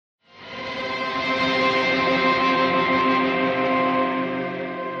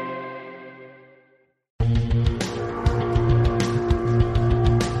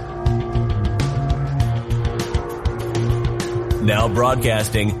Now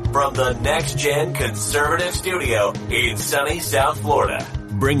broadcasting from the Next Gen Conservative Studio in sunny South Florida,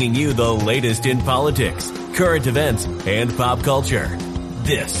 bringing you the latest in politics, current events, and pop culture.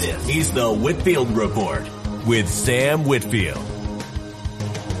 This is the Whitfield Report with Sam Whitfield.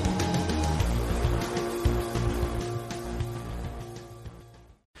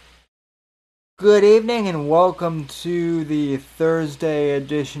 Good evening and welcome to the Thursday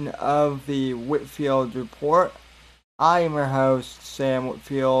edition of the Whitfield Report. I am your host, Sam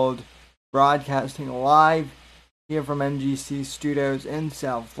Whitfield, broadcasting live here from MGC Studios in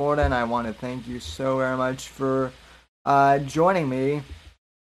South Florida, and I want to thank you so very much for joining me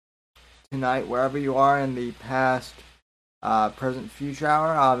tonight, wherever you are in the past, present, future hour.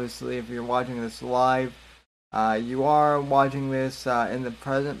 Obviously, if you're watching this live, you are watching this in the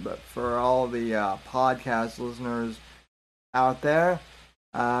present, but for all the podcast listeners out there,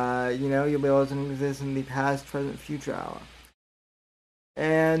 you'll be listening to this in the past, present, future hour.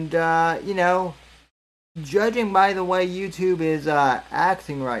 And, judging by the way YouTube is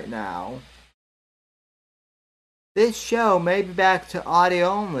acting right now, this show may be back to audio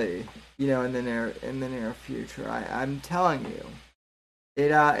only, in the near future. I'm telling you, it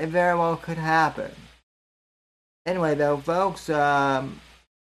very well could happen. Anyway, though, folks, like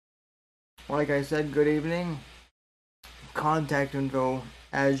I said, good evening. Contact info,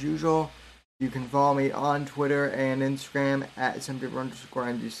 as usual. You can follow me on Twitter and Instagram at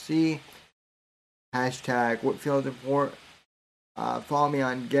 @SamePaper_MGC. Hashtag Whitfield Report. Follow me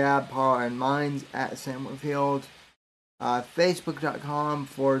on Gab, Parler, and Minds at Sam Whitfield.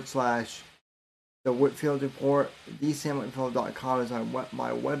 Facebook.com/The Whitfield Report. TheSamWhitfield.com is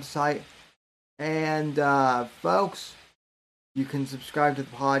my website. And, folks, you can subscribe to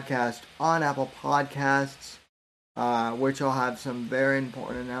the podcast on Apple Podcasts, which I'll have some very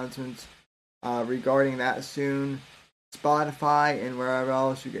important announcements regarding that soon. Spotify and wherever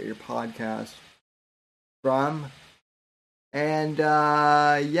else you get your podcast from. And,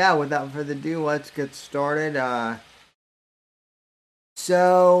 without further ado, let's get started.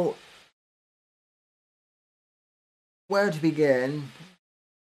 So, where to begin?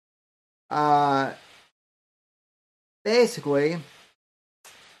 Basically,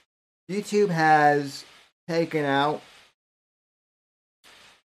 YouTube has taken out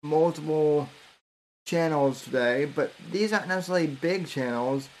multiple channels today, but these aren't necessarily big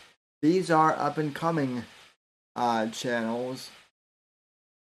channels. These are up-and-coming channels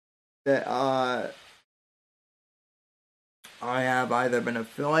that I have either been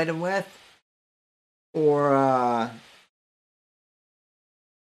affiliated with or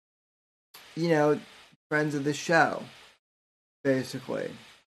friends of the show, basically.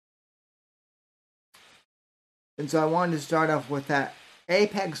 And so I wanted to start off with that.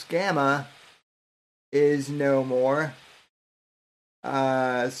 Apex Gamma is no more.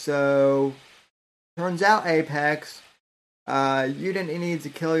 So, turns out, Apex, you didn't need to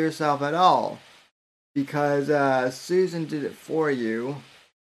kill yourself at all, because Susan did it for you.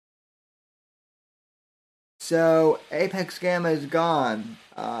 So, Apex Gamma is gone,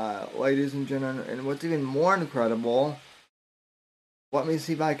 ladies and gentlemen, and what's even more incredible, let me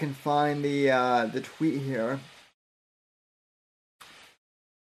see if I can find the tweet here,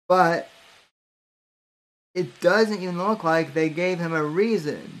 but it doesn't even look like they gave him a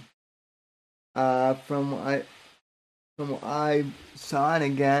reason, from what I saw, and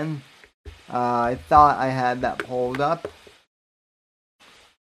again, I thought I had that pulled up.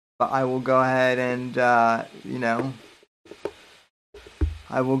 But I will go ahead and, I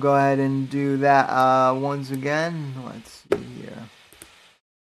will go ahead and do that once again. Let's see here.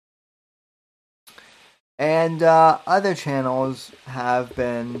 And other channels have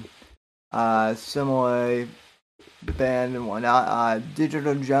been similarly banned and whatnot.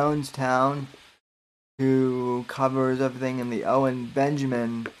 Digital Jonestown, who covers everything in the Owen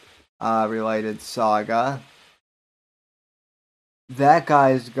Benjamin related saga. That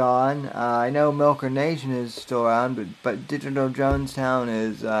guy's gone. I know Milker Nation is still around, but Digital Jonestown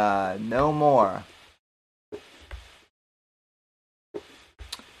is no more.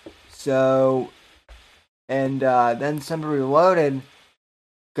 So, and then Semper Reloaded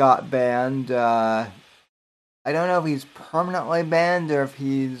got banned. I don't know if he's permanently banned or if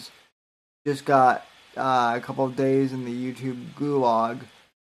he's just got a couple of days in the YouTube gulag.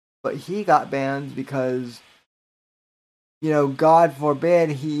 But he got banned because, God forbid,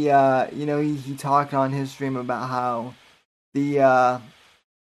 he talked on his stream about how about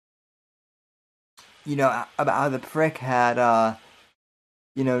how the prick had,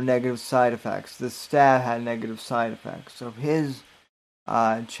 negative side effects. The stab had negative side effects. So his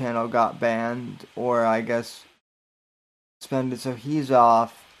channel got banned, or I guess suspended, so he's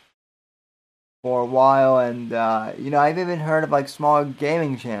off for a while. And I've even heard of like smaller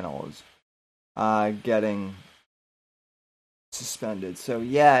gaming channels getting suspended. So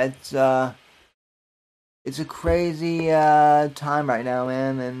yeah, it's a crazy time right now,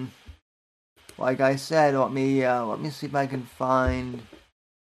 man. And like I said, let me see if I can find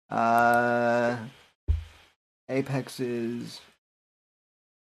Apex's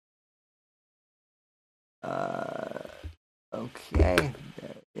okay,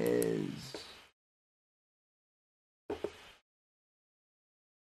 there is.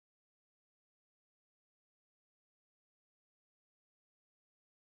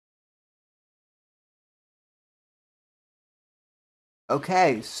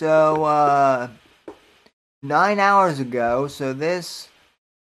 Okay, so 9 hours ago, so this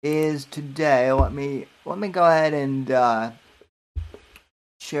is today. Let me go ahead and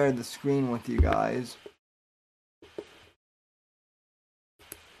share the screen with you guys.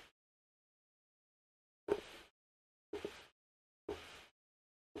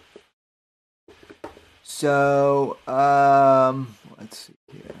 So, let's see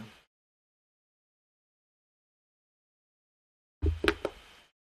here.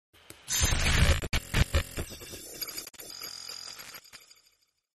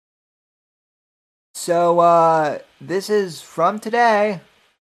 So, this is from today.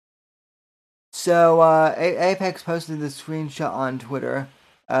 So, Apex posted this screenshot on Twitter.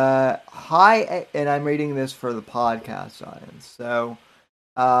 Hi, and I'm reading this for the podcast audience. So,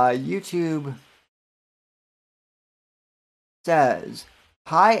 YouTube says,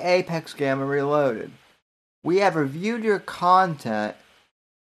 "Hi, Apex Gamma Reloaded. We have reviewed your content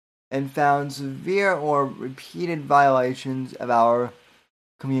and found severe or repeated violations of our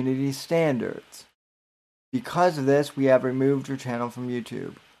community standards. Because of this, we have removed your channel from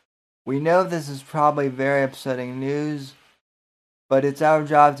YouTube. We know this is probably very upsetting news, but it's our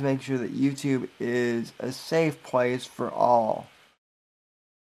job to make sure that YouTube is a safe place for all.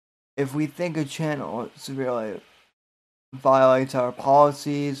 If we think a channel severely violates our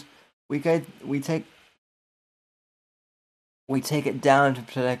policies, we take it down to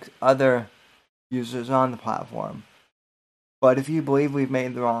protect other users on the platform. But if you believe we've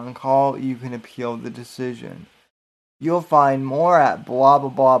made the wrong call, you can appeal the decision. You'll find more at blah blah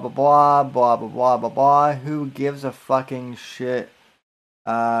blah blah blah blah blah blah blah blah. Who gives a fucking shit?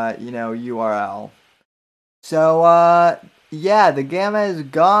 URL. So yeah, the gamma is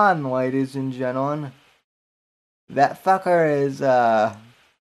gone, ladies and gentlemen. That fucker's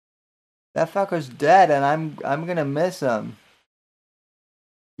dead, and I'm gonna miss him.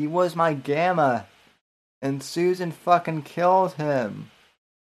 He was my gamma, and Susan fucking killed him.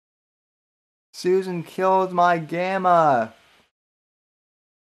 Susan killed my gamma,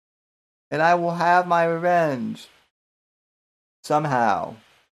 and I will have my revenge somehow.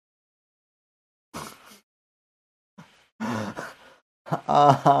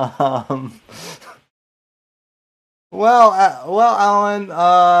 um. Well, Alan.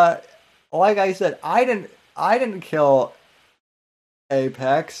 Like I said, I didn't kill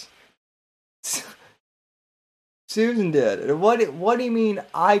Apex. Susan did. What do you mean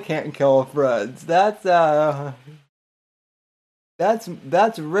I can't kill friends? That's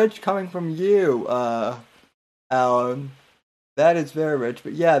rich coming from you, Alan. That is very rich.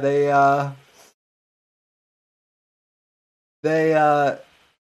 But yeah, they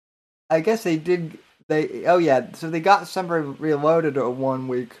I guess they did oh yeah, so they got Summer Reloaded a 1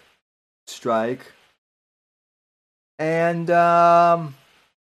 week strike. And I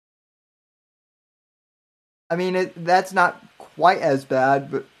mean, that's not quite as bad,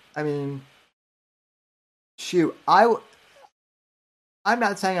 but I mean, shoot, I'm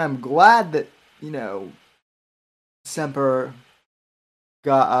not saying I'm glad that Semper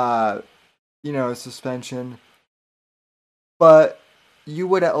got a suspension, but you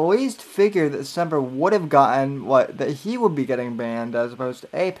would at least figure that Semper would have gotten that he would be getting banned as opposed to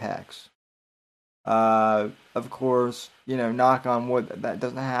Apex. Of course, knock on wood that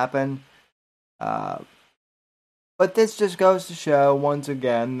doesn't happen. But this just goes to show once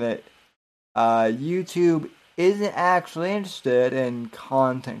again that YouTube isn't actually interested in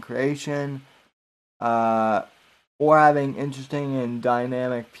content creation or having interesting and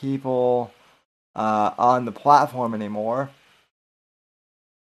dynamic people on the platform anymore.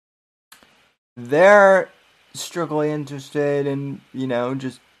 They're strictly interested in,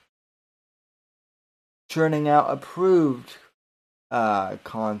 just churning out approved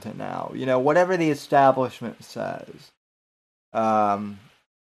content now. Whatever the establishment says.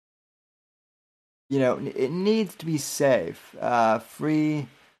 It needs to be safe. Free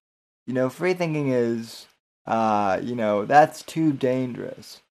thinking is That's too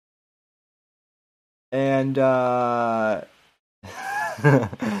dangerous. And,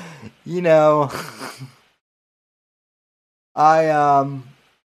 you know, I'm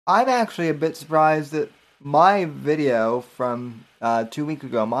actually a bit surprised that my video from 2 weeks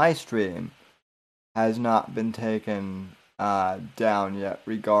ago, my stream, has not been taken down yet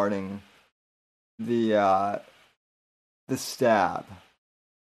regarding the stab.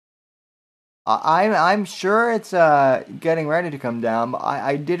 I'm sure it's getting ready to come down. But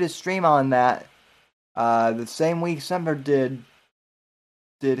I did a stream on that the same week Summer did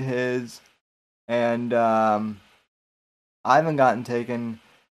his, and I haven't gotten taken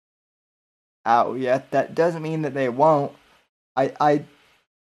out yet. That doesn't mean that they won't. I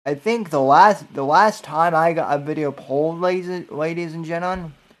think the last time I got a video pulled, ladies and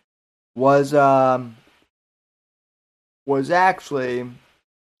gentlemen, was actually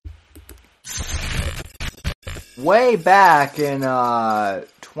way back in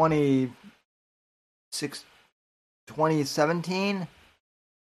 2017.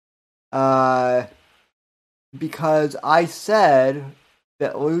 Because I said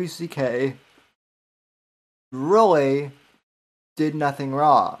that Louis C.K. really did nothing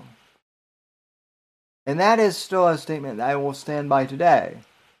wrong. And that is still a statement that I will stand by today.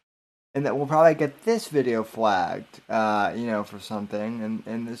 And that will probably get this video flagged, for something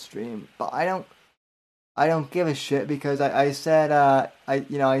in this stream. But I don't give a shit because I said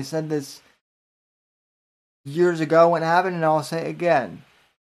I said this years ago when it happened, and I'll say it again.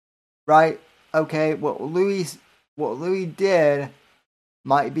 Right? Okay, what Louis did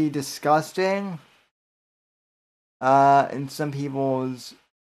might be disgusting in some people's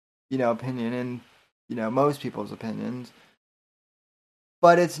opinion, and most people's opinions,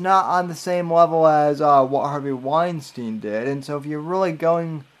 but it's not on the same level as what Harvey Weinstein did. And so if you're really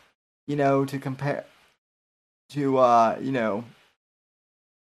going to compare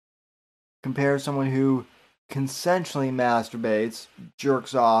someone who consensually masturbates,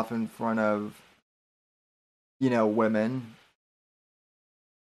 jerks off in front of women,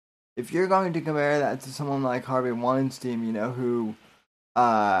 if you're going to compare that to someone like Harvey Weinstein, who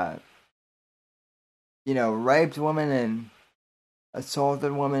raped women and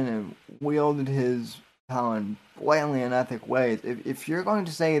assaulted women and wielded his power in blatantly unethical ways, if you're going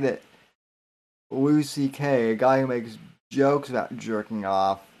to say that Louis C.K., a guy who makes jokes about jerking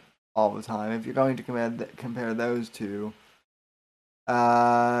off all the time, if you're going to compare those two,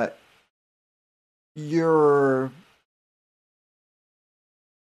 you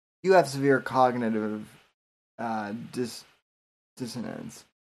have severe cognitive dissonance.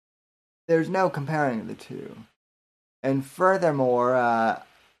 There's no comparing the two. And furthermore,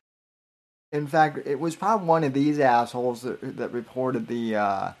 in fact, it was probably one of these assholes that reported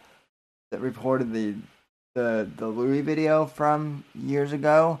the Louis video from years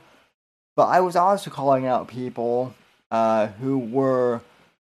ago. But I was also calling out people who were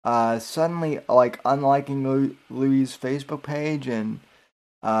suddenly unliking Louis' Facebook page and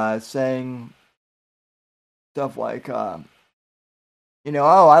saying stuff like, oh,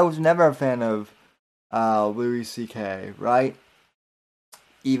 I was never a fan of Louis C.K., right?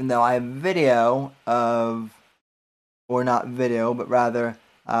 Even though I have video of, or not video, but rather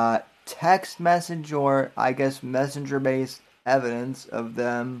text message or I guess messenger-based evidence of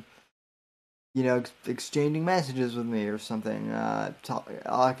them, exchanging messages with me or something,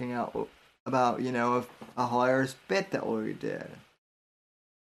 talking out about, a hilarious bit that Louis did.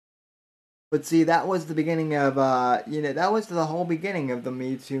 But see, that was the beginning of, that was the whole beginning of the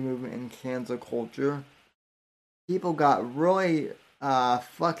Me Too movement and cancel culture. People got really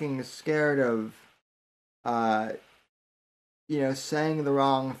fucking scared of, saying the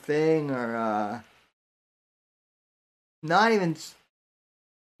wrong thing, or not even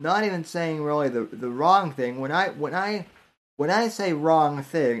saying really the wrong thing. When I say wrong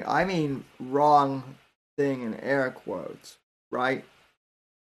thing, I mean wrong thing in air quotes, right?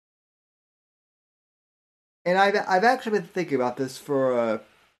 And I've actually been thinking about this for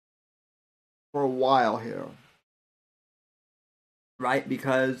a while here, right?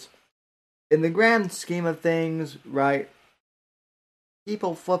 Because in the grand scheme of things, right,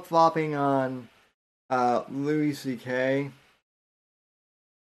 people flip-flopping on Louis C.K.,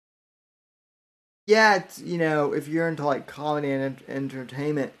 yeah, it's, if you're into comedy and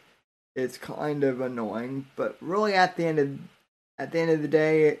entertainment, it's kind of annoying. But really, at the end of the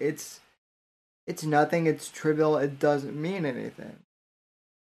day, it's nothing. It's trivial. It doesn't mean anything.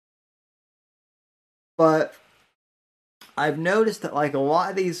 But I've noticed that a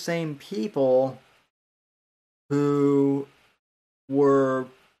lot of these same people who were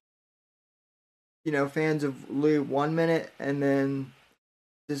fans of Lou 1 minute and then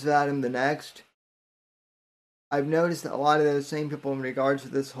disavow him the next. I've noticed that a lot of those same people, in regards to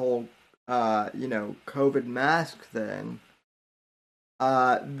this whole, COVID mask thing,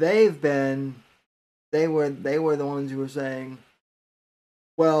 they were the ones who were saying,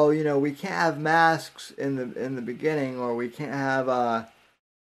 well, we can't have masks in the beginning, or we can't have,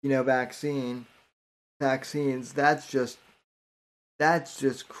 vaccines. That's just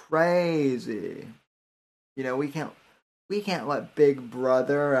crazy. We can't let Big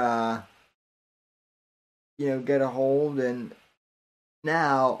Brother, get a hold. And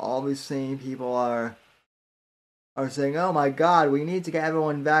now all these same people are saying, "Oh my God, we need to get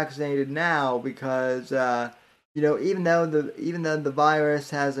everyone vaccinated now because even though the virus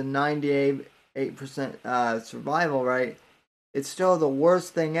has a 98% survival rate, it's still the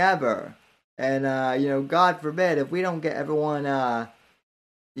worst thing ever. And God forbid if we don't get everyone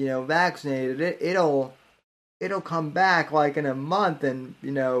vaccinated, it'll come back like in a month and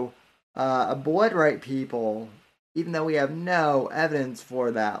obliterate people, even though we have no evidence for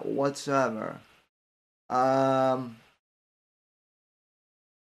that whatsoever." And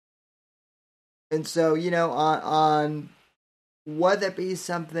so, on whether it be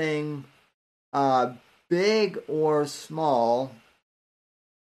something big or small,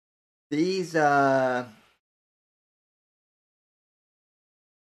 these it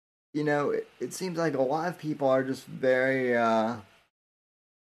seems like a lot of people are just very I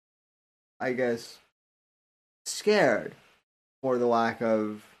guess scared, for the lack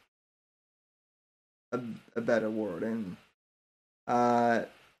of a better word. And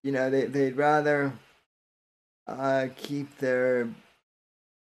they'd rather keep their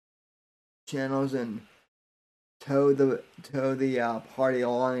channels and toe the party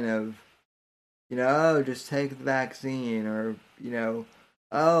line of, oh, just take the vaccine, or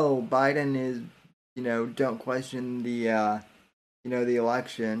oh, Biden is, don't question the the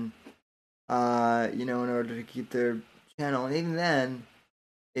election, in order to keep their channel. And even then,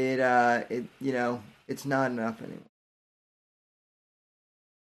 it's not enough anymore.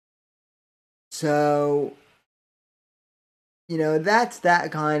 So, that's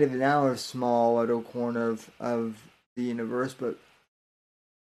that kind of an hour small little corner of the universe. But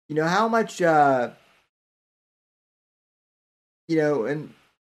how much and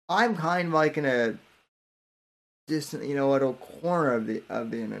I'm kind of like in a distant, little corner of the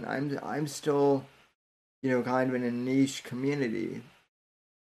internet. I'm still, kind of in a niche community,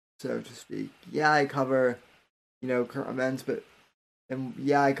 so to speak. Yeah, I cover, current events, and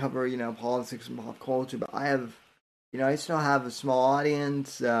yeah, I cover, politics and pop culture, but I have, I still have a small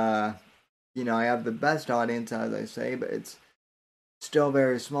audience. I have the best audience, as I say, but it's still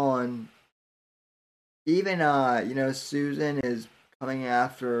very small. And even, Susan is coming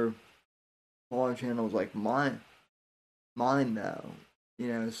after smaller channels like mine though.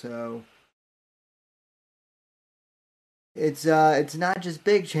 So it's not just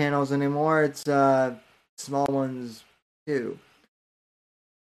big channels anymore, it's small ones too.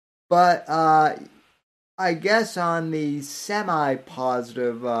 But I guess on the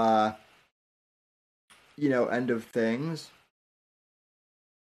semi-positive end of things,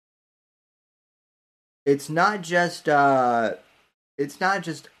 it's not just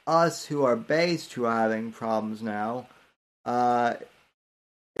us who are based who are having problems now.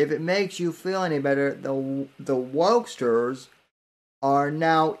 If it makes you feel any better, the wokesters are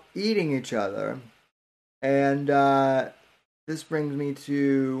now eating each other. And this brings me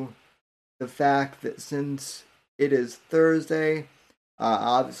to the fact that since it is Thursday,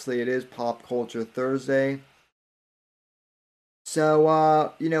 obviously it is Pop Culture Thursday.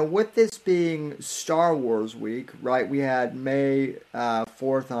 So, with this being Star Wars week, right, we had May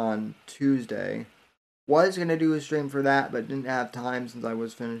 4th on Tuesday. Was going to do a stream for that, but didn't have time since I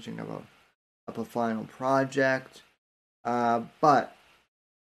was finishing up a final project. But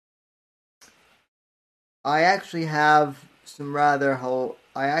I actually have a rather hilarious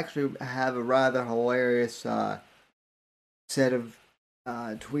set of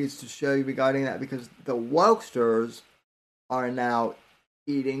tweets to show you regarding that, because the wokesters are now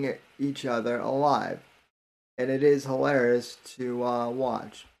eating each other alive, and it is hilarious to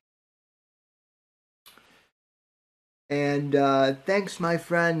watch. And thanks, my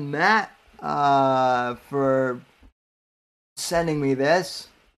friend Matt, for sending me this.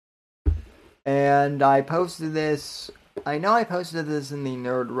 And I posted this. I know I posted this in the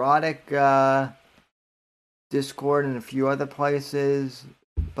Nerdrotic Discord and a few other places,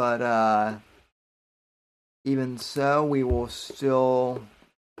 but even so, we will still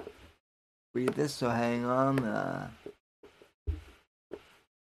read this. So hang on.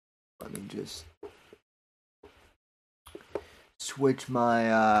 Let me just switch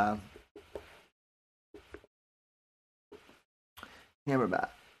my camera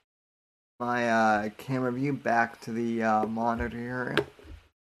back. My camera view back to the monitor area.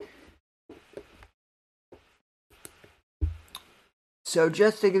 So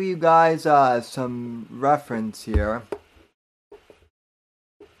just to give you guys some reference here,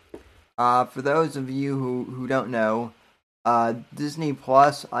 for those of you who don't know, Disney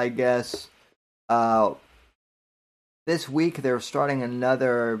Plus, I guess, this week they're starting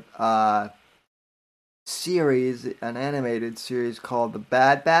another series, an animated series called The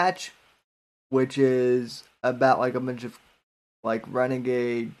Bad Batch, which is about like a bunch of like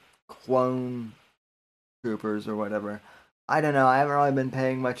renegade clone troopers or whatever. I don't know. I haven't really been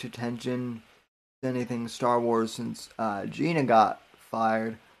paying much attention to anything Star Wars since Gina got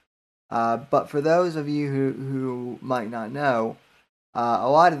fired. But for those of you who might not know, a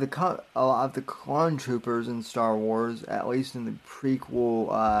lot of the clone troopers in Star Wars, at least in the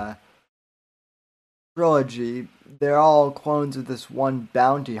prequel trilogy, they're all clones of this one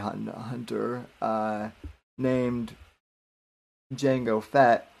bounty hunter named Jango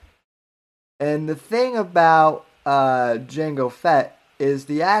Fett. And the thing about Jango Fett is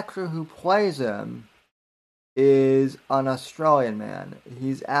the actor who plays him is an Australian man.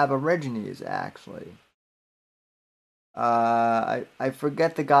 He's Aborigines, actually. I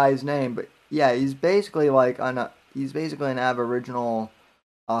forget the guy's name, but yeah, he's basically an Aboriginal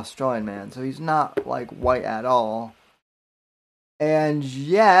Australian man, so he's not like white at all. And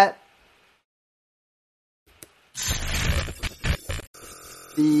yet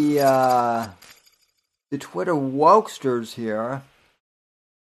the Twitter wokesters here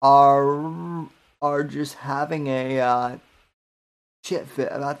are just having a shit fit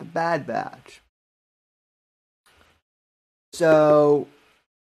about the Bad Batch. So,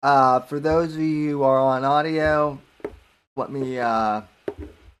 for those of you who are on audio, let me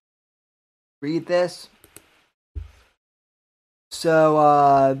read this.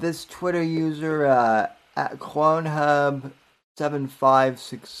 So, this Twitter user at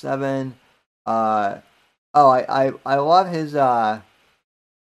CloneHub7567. I love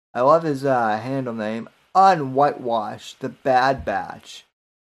his handle name, Unwhitewashed the Bad Batch.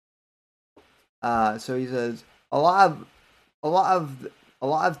 So he says a lot of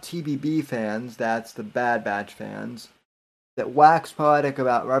TBB fans, that's the Bad Batch fans, that wax poetic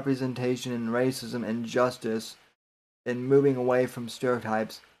about representation and racism and justice and moving away from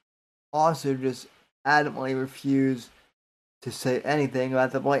stereotypes, also just adamantly refuse to say anything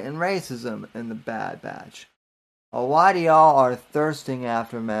about the blatant racism in the Bad Batch. A lot of y'all are thirsting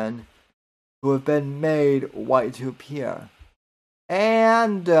after men who have been made white to appear.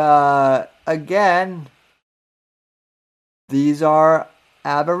 And, again, these are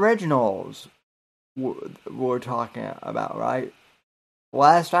Aboriginals we're talking about, right?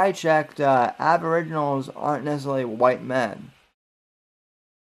 Last I checked, Aboriginals aren't necessarily white men.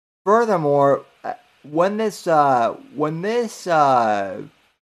 Furthermore, when this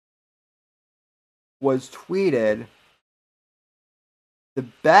was tweeted, the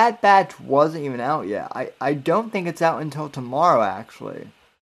Bad Batch wasn't even out yet. I don't think it's out until tomorrow, actually.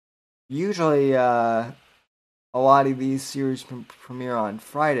 Usually, a lot of these series premiere on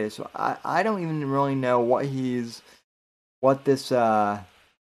Friday, so I don't even really know what this guy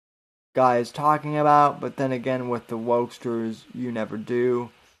is talking about, but then again, with the wokesters, you never do.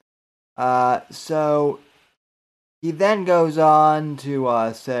 So, he then goes on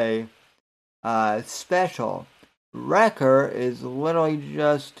to say, special. Wrecker is literally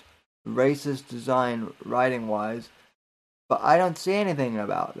just racist design writing-wise, but I don't see anything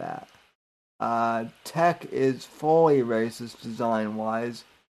about that. Tech is fully racist design-wise,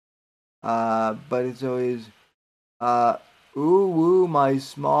 but it's always, ooh woo, my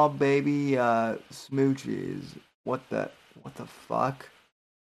small baby smoochies. What the fuck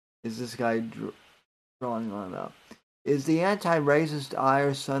is this guy drawing on about? Is the anti-racist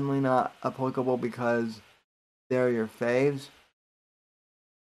ire suddenly not applicable because they're your faves?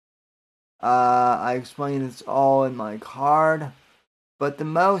 I explained this all in my card, but the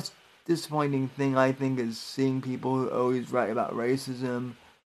most disappointing thing I think is seeing people who always write about racism,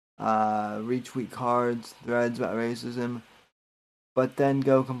 retweet cards, threads about racism, but then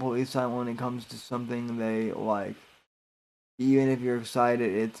go completely silent when it comes to something they like. Even if you're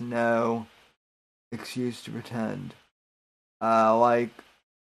excited, it's no excuse to pretend. Like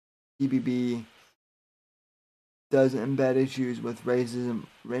TBB does embed issues with racism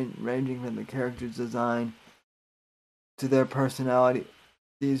ranging from the character's design to their personality,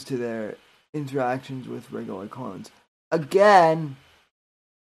 to their interactions with regular clones. Again,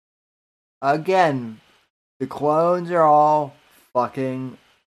 the clones are all fucking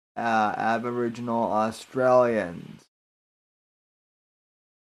Aboriginal Australians.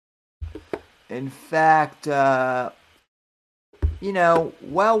 In fact, while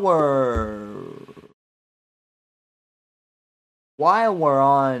we're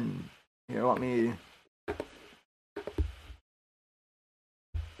on here, let me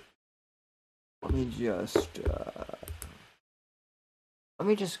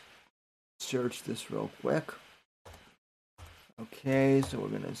just search this real quick. Okay, so we're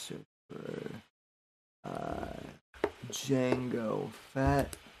gonna search for Django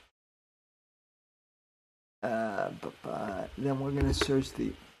Fett. Then we're gonna search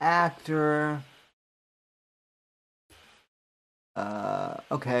the actor.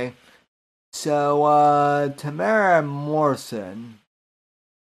 Okay. So Tamara Morrison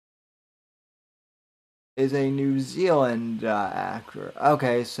is a New Zealand actor.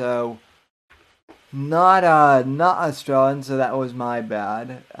 Okay, so not Australian, so that was my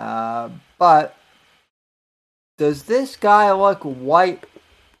bad. But does this guy look white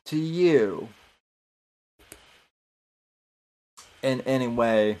to you in any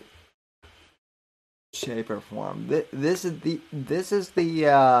way, shape, or form? This is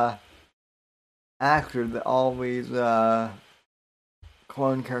the actor that all these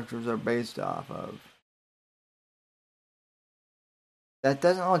clone characters are based off of. That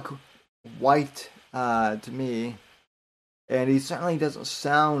doesn't look white to me, and he certainly doesn't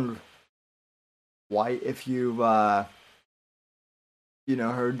sound white if you've heard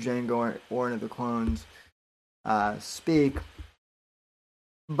Django or any of the clones speak.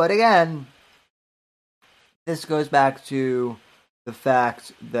 But again, this goes back to the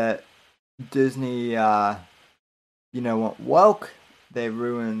fact that Disney went woke. They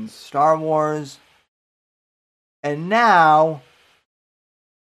ruined Star Wars, and now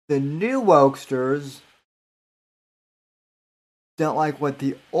the new wokesters don't like what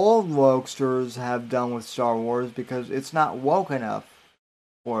the old wokesters have done with Star Wars because it's not woke enough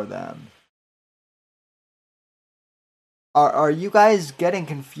for them. Are you guys getting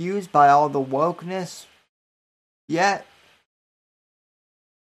confused by all the wokeness yet?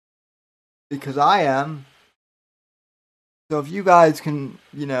 Because I am. So if you guys can,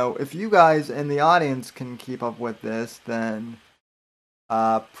 if you guys in the audience can keep up with this, then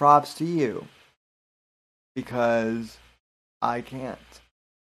props to you. Because I can't.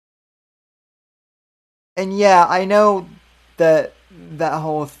 And yeah, I know that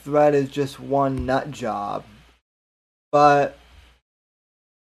whole thread is just one nut job. But,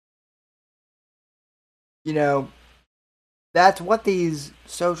 that's what these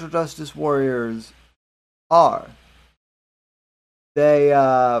social justice warriors are. They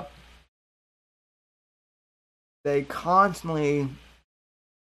constantly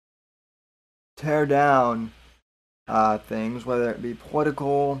tear down things, whether it be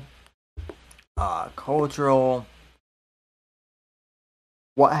political, cultural,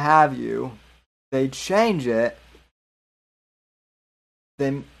 what have you. They change it.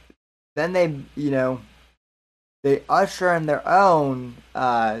 Then they they usher in their own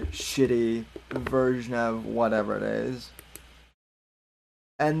shitty version of whatever it is.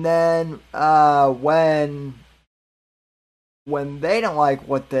 And then when they don't like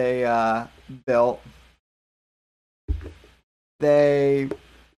what they built, they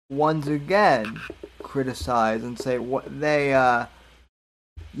once again criticize and say what they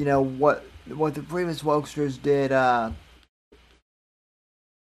what the previous wokesters did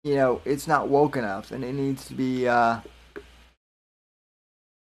it's not woke enough and it needs to be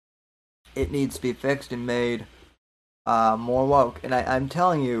fixed and made more woke. And I'm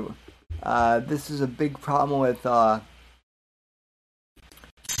telling you, this is a big problem with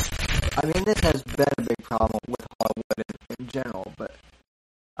this has been a big problem with Hollywood in general, but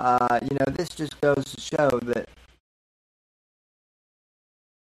this just goes to show that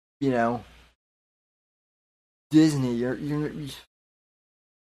Disney,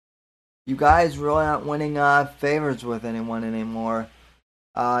 you guys really aren't winning favors with anyone anymore.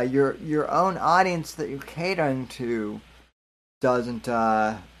 Your own audience that you're catering to doesn't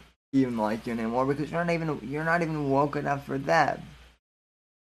even like you anymore because you're not even woke enough for them.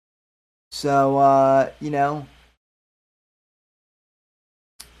 So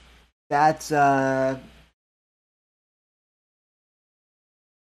that's that's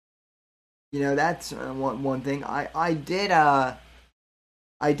one thing.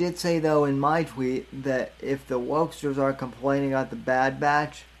 I did say though in my tweet that if the wokesters are complaining about the Bad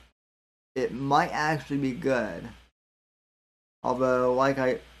Batch, it might actually be good. Although, like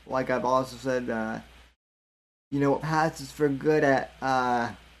I've also said, what passes for good at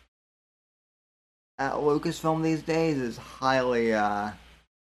at Lucasfilm these days is highly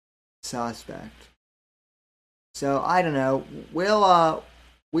suspect. So I don't know.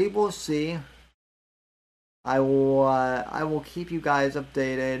 We will see. I will keep you guys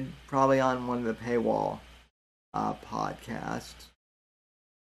updated, probably on one of the paywall podcasts.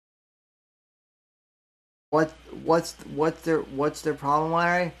 What's their problem,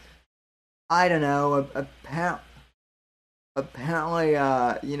 Larry? I don't know. Apparently,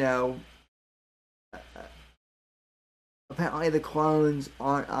 apparently the clones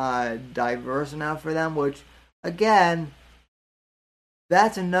aren't diverse enough for them. Which, again,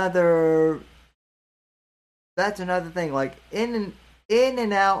 that's another thing. Like in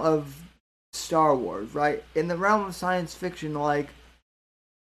and out of Star Wars, right? In the realm of science fiction, like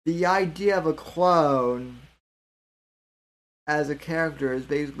the idea of a clone as a character is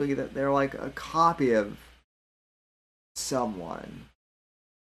basically that they're like a copy of someone.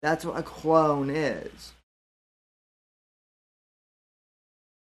 That's what a clone is.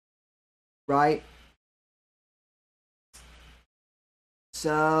 Right?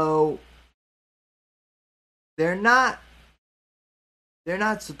 So they're not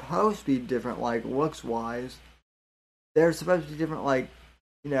supposed to be different like looks wise. They're supposed to be different like,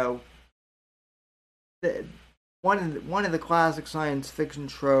 you know, one of the classic science fiction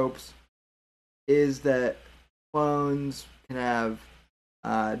tropes is that clones can have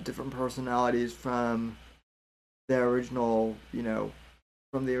different personalities from their original,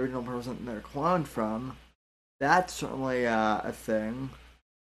 from the original person they're cloned from. That's certainly a thing.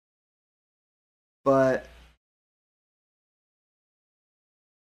 But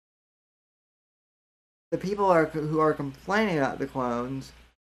the people who are complaining about the clones,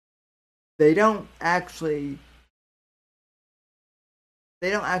 they don't actually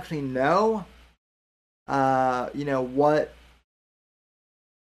know,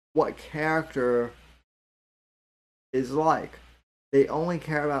 what character is like. They only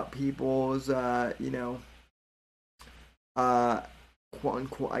care about people's, quote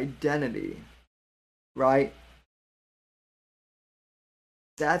unquote identity, right?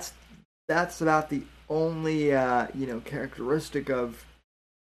 That's about the only, characteristic of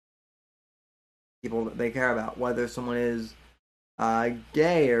people that they care about, whether someone is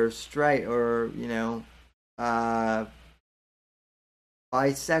gay or straight or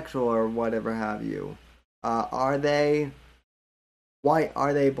bisexual or whatever have you. Are they white?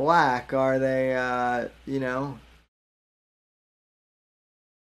 Are they black? Are they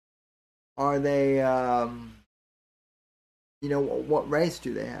Are they what race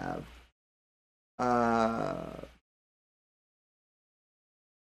do they have?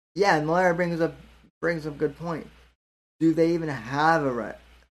 Yeah, and Larry brings up a good point. Do they even have a race?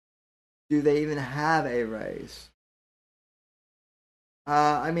 Do they even have a race?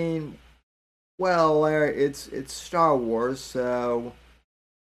 I mean, well, Larry, it's Star Wars, so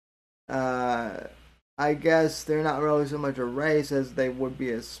I guess they're not really so much a race as they would be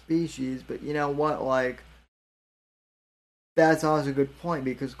a species. But you know what? Like, that's also a good point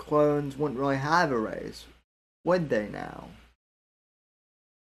because clones wouldn't really have a race, would they now?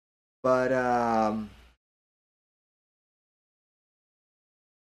 But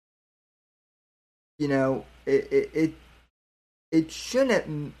it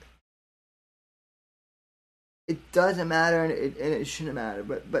shouldn't. It doesn't matter, and it shouldn't matter.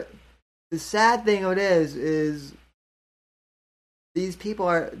 But the sad thing of it is these people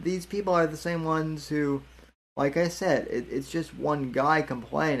are the same ones who, like I said, it's just one guy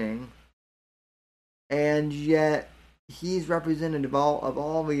complaining, and yet he's representative of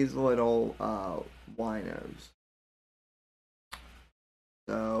all these little winos.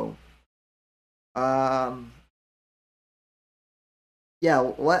 So, yeah,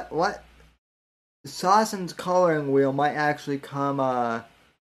 what Sawson's coloring wheel might actually come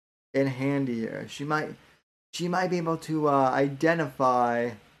in handy here. She might be able to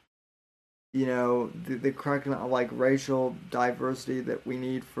identify, the correct amount of like racial diversity that we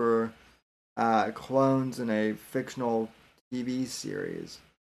need for clones in a fictional TV series.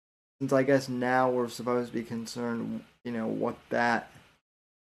 Since I guess now we're supposed to be concerned, what that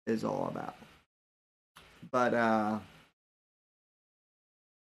is all about. But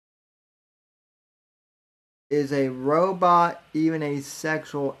is a robot even a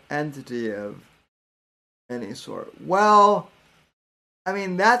sexual entity of any sort? Well, I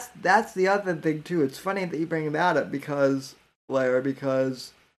mean that's the other thing too. It's funny that you bring that up because Blair,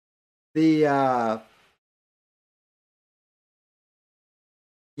 because the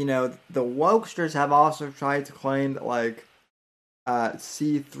the wokesters have also tried to claim that like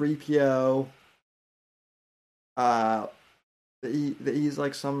C-3PO that he's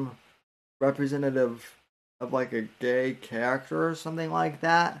like some representative of like a gay character or something like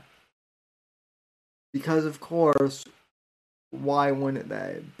that. Because of course, why wouldn't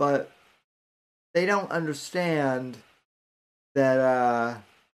they? But they don't understand that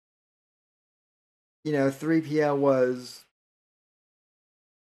 3PO was,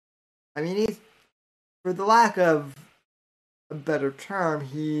 I mean, he's, for the lack of a better term,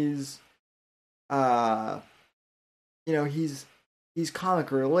 he's uh he's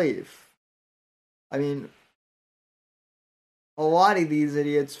comic relief. I mean, a lot of these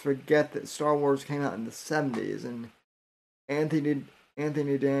idiots forget that Star Wars came out in the 70s, and Anthony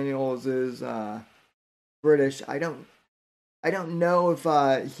Daniels is British. I don't know if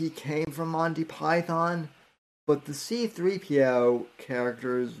he came from Monty Python, but the C-3PO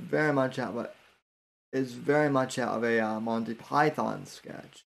character is very much out of a Monty Python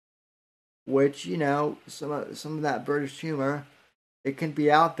sketch. Which, some of that British humor, it can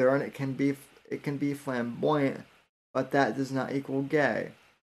be out there and it can be flamboyant, but that does not equal gay.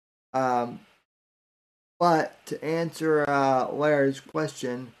 But to answer Larry's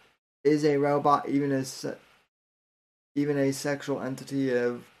question, is a robot even a sexual entity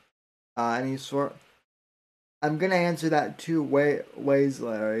of any sort? I'm gonna answer that two ways,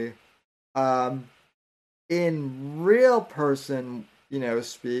 Larry. In real person,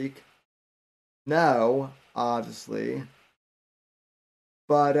 speak, no, obviously.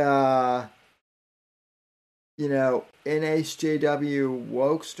 But in HJW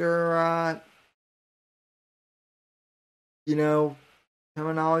Wokester,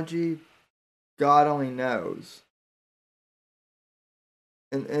 terminology, God only knows.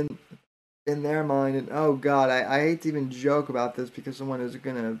 And in their mind, and oh God, I hate to even joke about this because someone is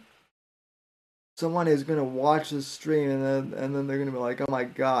gonna watch this stream and then they're gonna be like, oh my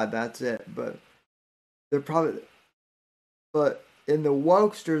God, that's it. But they're probably, but in the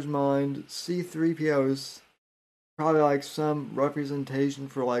Wokester's mind, C-3PO is probably like some representation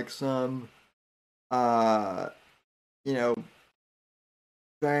for like some you know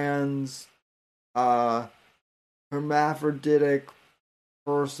trans hermaphroditic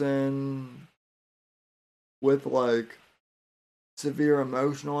person with like severe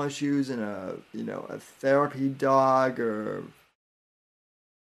emotional issues and a therapy dog, or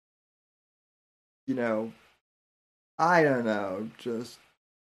I don't know, just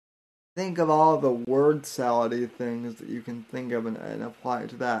think of all the word salady things that you can think of and apply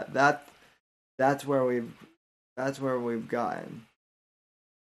it to that. That's where we've gotten.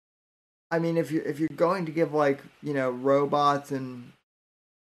 I mean, if you're going to give like robots and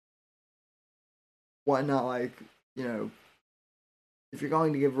whatnot, like if you're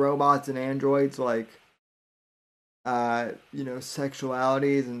going to give robots and androids like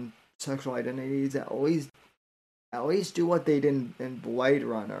sexualities and sexual identities, at least do what they did in Blade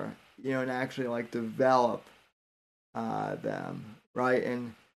Runner, and actually like develop them, right,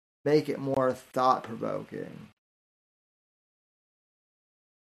 and make it more thought provoking.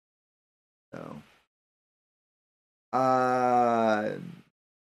 So,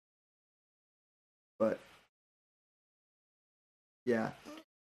 but yeah.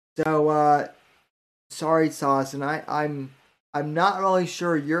 So, sorry, Sauce, and I'm not really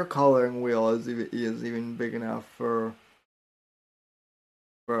sure your coloring wheel is even big enough for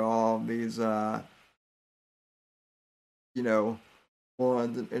all these ones.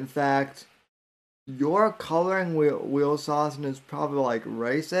 In fact, your coloring wheel, Sauce, is probably like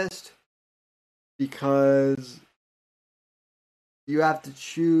racist because you have to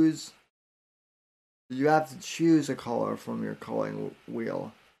choose a color from your coloring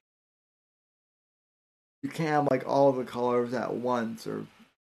wheel. You can't have like all the colors at once or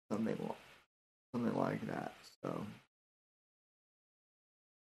something like that. So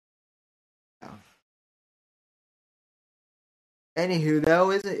yeah. Anywho,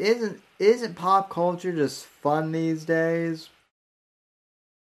 though, isn't pop culture just fun these days?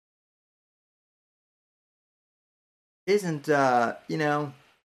 Isn't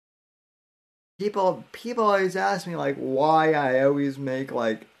people always ask me like why I always make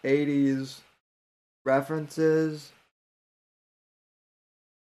like 80s references,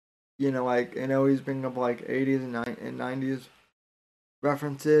 like, and always bring up like 80s and 90s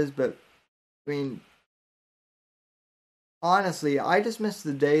references, but I mean, honestly, I just miss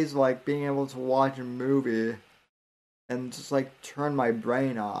the days of like being able to watch a movie and just like turn my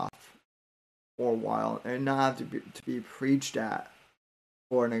brain off for a while and not have to be preached at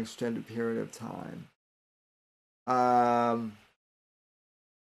for an extended period of time. Um,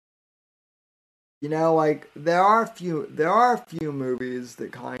 like there are a few movies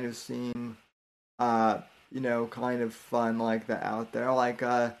that kind of seem kind of fun like that out there. Like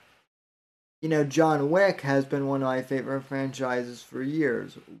John Wick has been one of my favorite franchises for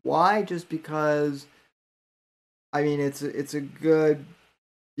years. Why? Just because, I mean, it's a good,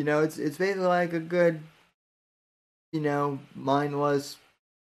 it's basically like a good, mindless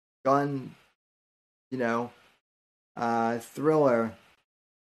gun, you know, thriller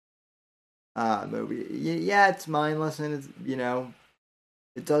movie. Yeah, it's mindless and it's,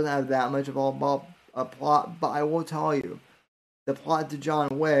 it doesn't have that much of a plot, but I will tell you, the plot to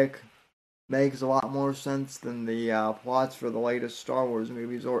John Wick makes a lot more sense than the plots for the latest Star Wars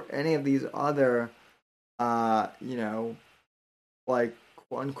movies or any of these other, like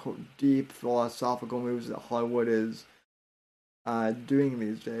quote unquote deep philosophical movies that Hollywood is doing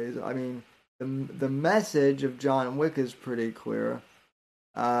these days. I mean, the message of John Wick is pretty clear.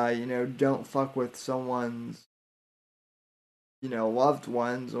 Don't fuck with someone's, loved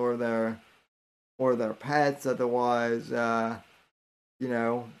ones or their pets, otherwise, you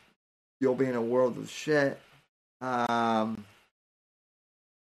know, you'll be in a world of shit. Um,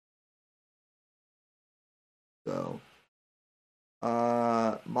 so,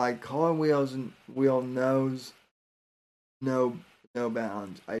 my color wheel knows no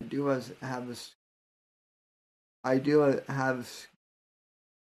bounds. I do have I do have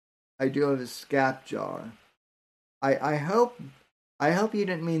a scap jar. I hope you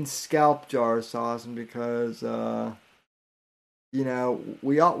didn't mean scalp jar, Saucon, because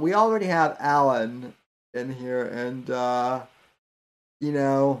we already have Alan in here, and you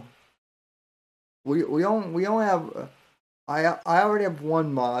know we only have I already have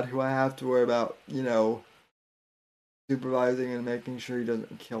one mod who I have to worry about, supervising and making sure he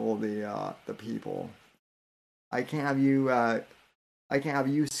doesn't kill the people. I can't have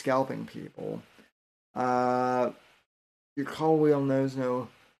you scalping people. Your color wheel knows no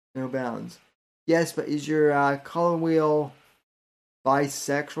bounds. Yes, but is your color wheel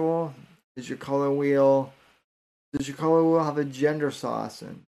bisexual? Does your color wheel have a gender,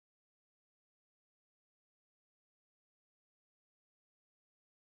 Saucon?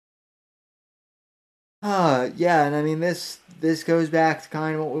 Yeah, and I mean this goes back to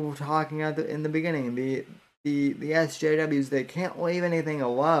kind of what we were talking about in the beginning. The SJWs, they can't leave anything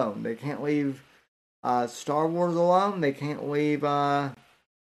alone. They can't leave Star Wars alone. They can't leave pop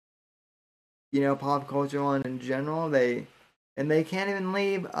culture alone in general. They can't even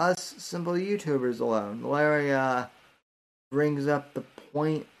leave us simple YouTubers alone. Larry brings up the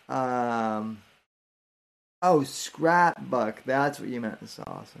point. Oh, scrapbook. That's what you meant,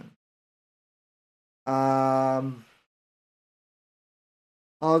 Saucon. Um,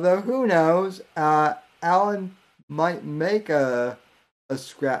 Although who knows? Alan might make a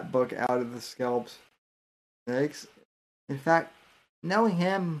scrapbook out of the scalps snakes. In fact, knowing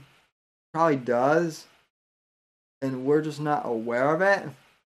him, probably does, and we're just not aware of it.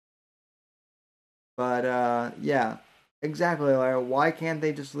 But yeah, exactly, Larry. Why can't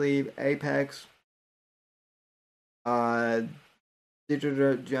they just leave Apex,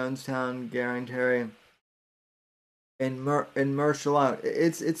 Digital Jonestown, Guarantary, and Merch alone?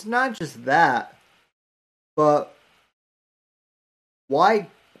 It's not just that, but why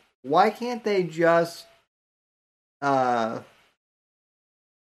can't they just uh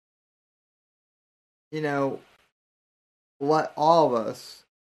you know let all of us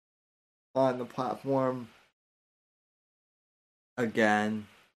on the platform again,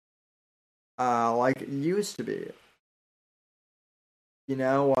 like it used to be? You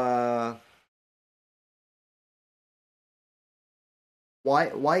know,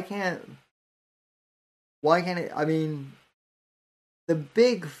 why can't it? I mean, the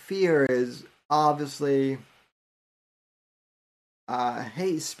big fear is obviously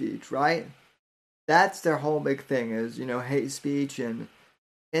hate speech, right? That's their whole big thing is, hate speech and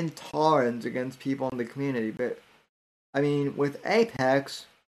intolerance against people in the community. But I mean, with Apex,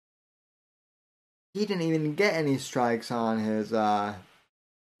 he didn't even get any strikes on his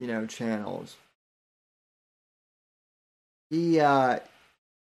channels. He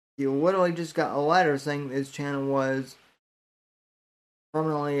literally just got a letter saying his channel was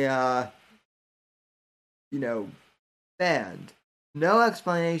permanently banned. No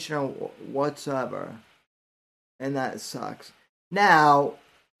explanation whatsoever. And that sucks. Now,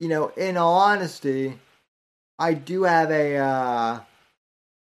 in all honesty, I do have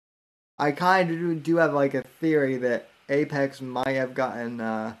I kind of do have like a theory that Apex might have gotten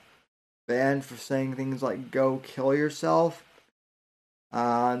banned for saying things like "go kill yourself"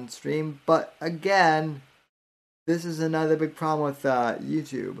 on stream. But again, this is another big problem with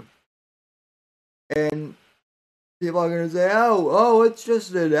YouTube, and people are gonna say, "Oh, it's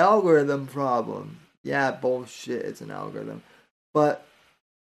just an algorithm problem." Yeah, bullshit. It's an algorithm, but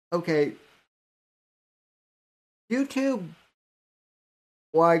okay. YouTube,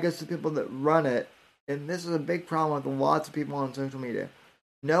 well, I guess the people that run it, and this is a big problem with lots of people on social media,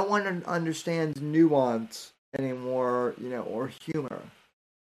 no one understands nuance anymore, or humor.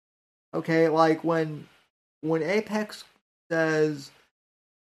 Okay, like when Apex says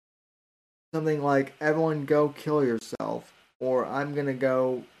something like, everyone go kill yourself, or I'm gonna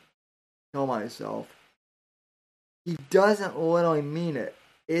go kill myself, he doesn't literally mean it.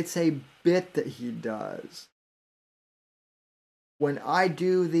 It's a bit that he does. When I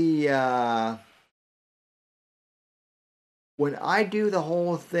do the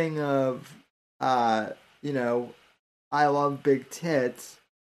whole thing of you know, I love big tits,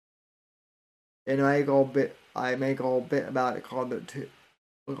 and I make a whole bit about it called the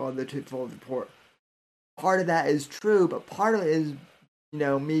Titful Report. Part of that is true, but part of it is,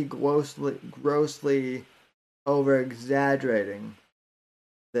 me grossly over exaggerating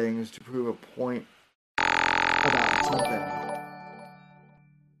things to prove a point about something.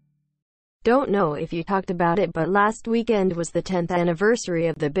 Don't know if you talked about it, but last weekend was the 10th anniversary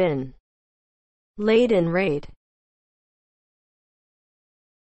of the Bin Laden raid.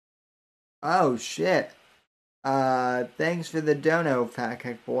 Oh shit. Thanks for the dono, Fat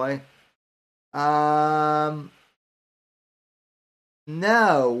Kick Boy. No,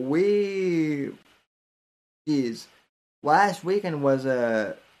 jeez. Last weekend was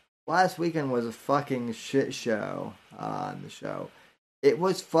a fucking shit show on the show. It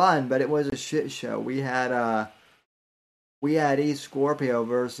was fun, but it was a shit show. We had E Scorpio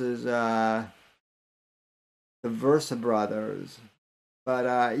versus the Versa Brothers.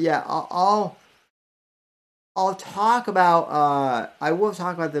 But yeah, I'll talk about I will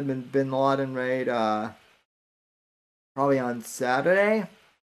talk about the Bin Laden raid probably on Saturday.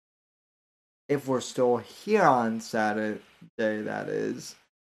 If we're still here on Saturday, that is.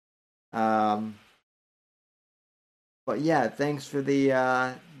 But yeah, thanks for the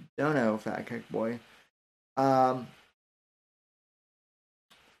dono, Fat Kick Boy. But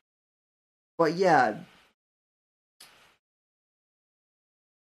yeah,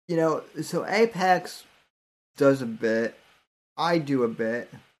 so Apex does a bit. I do a bit.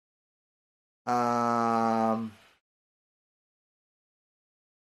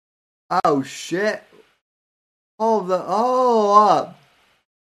 Oh shit. Hold up.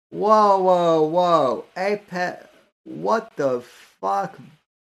 Whoa. Apex, what the fuck?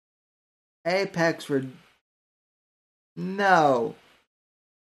 Apex for... No.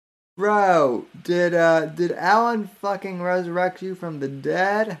 Bro, did Alan fucking resurrect you from the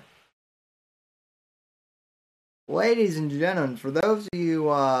dead? Ladies and gentlemen, for those of you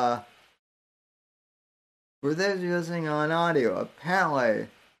listening on audio, apparently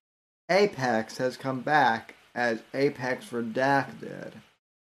Apex has come back as Apex Redacted.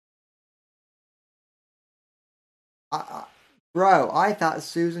 Bro, I thought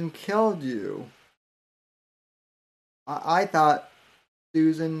Susan killed you. I thought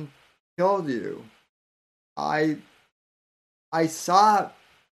Susan killed you. I saw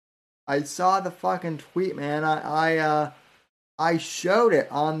the fucking tweet, man. I showed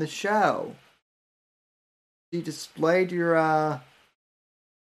it on the show. She displayed your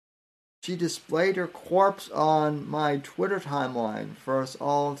corpse on my Twitter timeline for us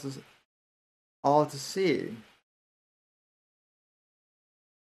all to see.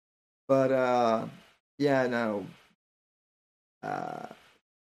 But yeah, no.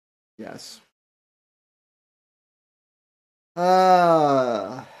 Yes.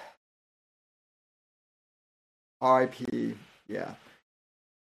 RIP. Yeah.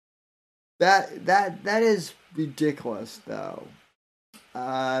 That is ridiculous, though.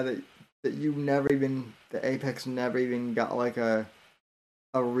 That Apex never even got like a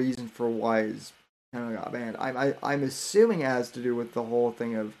reason for why his channel got banned. I'm assuming it has to do with the whole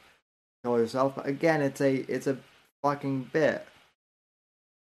thing of kill yourself, but again, it's a fucking bit,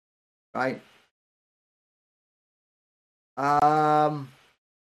 right?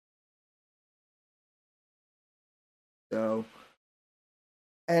 So,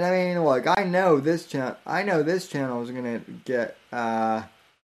 and I mean, look, I know this channel is gonna get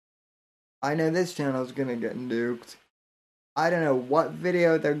nuked. I don't know what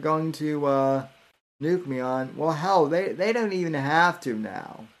video they're going to nuke me on. Well, hell, they don't even have to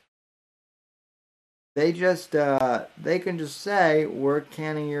now. They just they can just say we're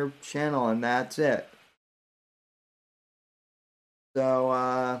canning your channel and that's it.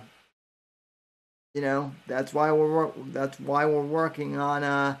 So that's why we're working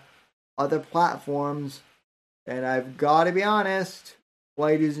on other platforms. And I've got to be honest,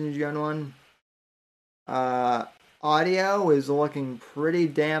 ladies and gentlemen, audio is looking pretty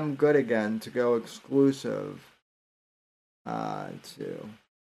damn good again to go exclusive too.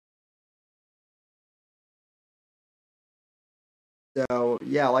 So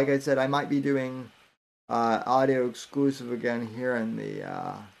yeah, like I said, I might be doing audio exclusive again here in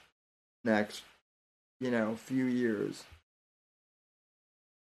the next, few years.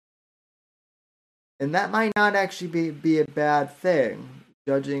 And that might not actually be a bad thing,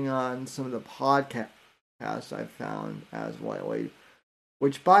 judging on some of the podcasts I've found as lately.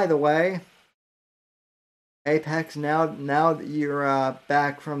 Which, by the way, Apex, now that you're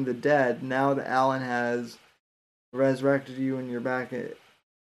back from the dead, now that Alan has resurrected you and you're back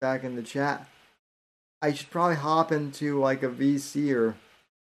in the chat, I should probably hop into like a VC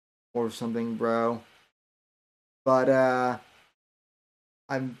or something, bro. But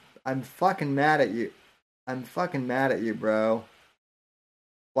I'm fucking mad at you. I'm fucking mad at you, bro.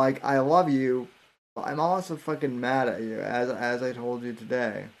 Like, I love you, but I'm also fucking mad at you, as I told you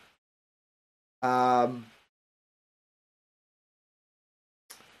today.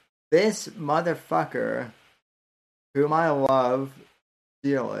 This motherfucker, whom I love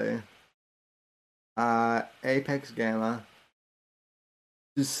dearly, Apex Gamma,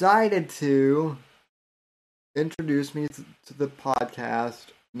 decided to introduce me to the podcast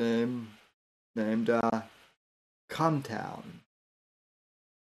named Cumtown.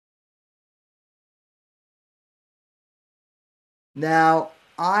 Now,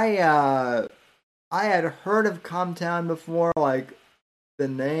 I had heard of Cumtown before, like the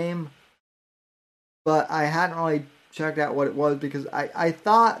name, but I hadn't really checked out what it was because I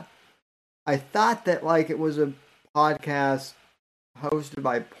thought that like it was a podcast hosted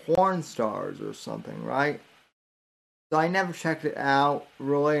by porn stars or something, right? So I never checked it out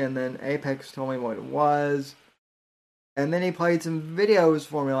really, and then Apex told me what it was, and then he played some videos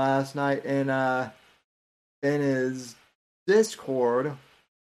for me last night in his Discord,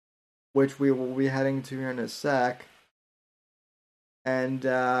 which we will be heading to here in a sec. And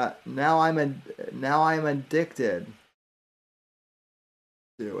now I'm addicted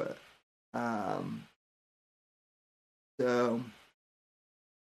to it. So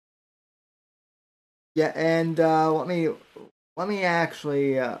yeah, and let me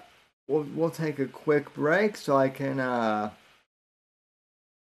actually we'll take a quick break so I can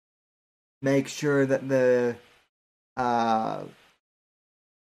make sure that the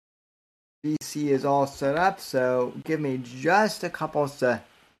PC is all set up. So give me just a couple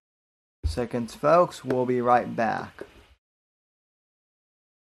seconds, folks. We'll be right back.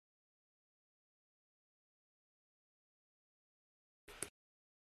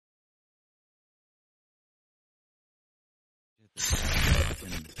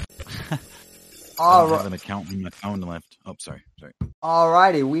 I don't have an account on my phone left. Oh, sorry.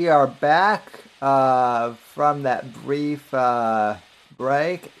 Alrighty, we are back from that brief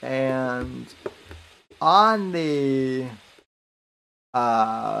break, and on the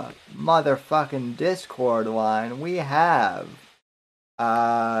motherfucking Discord line, we have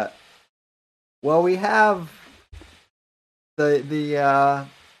we have the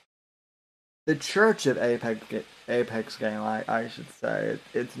Church of Apex Game, I should say.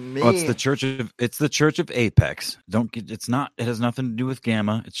 It's me. Well, it's the Church of Apex. It has nothing to do with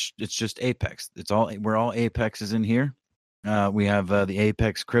Gamma. It's just Apex. We're all Apexes in here. We have the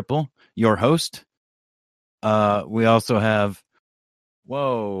Apex Cripple, your host. We also have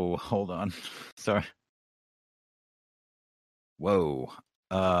whoa, hold on. Sorry. Whoa.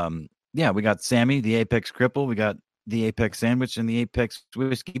 Yeah, we got Sammy, the Apex Cripple, we got the Apex Sandwich and the Apex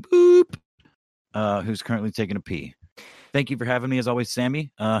Whiskey Boop, who's currently taking a pee. Thank you for having me, as always,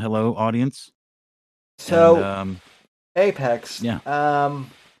 Sammy. Hello, audience. So, Apex. Yeah.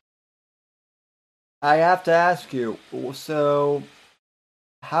 I have to ask you. So,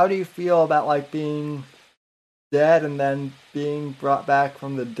 how do you feel about like being dead and then being brought back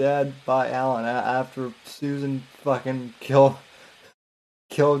from the dead by Alan after Susan fucking killed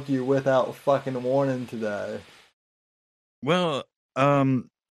you without fucking warning today? Well,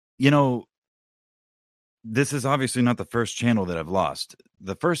 this is obviously not the first channel that I've lost.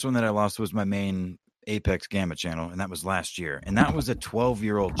 The first one that I lost was my main Apex Gamma channel, and that was last year. And that was a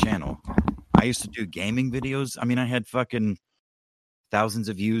 12-year-old channel. I used to do gaming videos. I mean, I had fucking thousands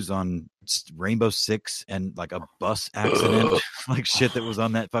of views on Rainbow Six and like a bus accident, like shit that was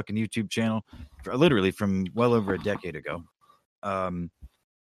on that fucking YouTube channel, literally from well over a decade ago. But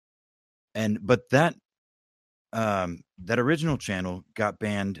that original channel got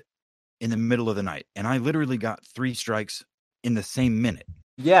banned in the middle of the night, and I literally got 3 strikes in the same minute.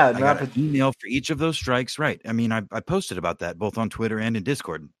 Yeah, I got an email for each of those strikes. Right. I mean, I posted about that both on Twitter and in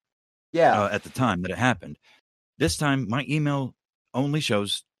Discord. Yeah. At the time that it happened. This time, my email only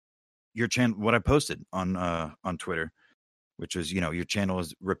shows your channel, what I posted on Twitter. which was, your channel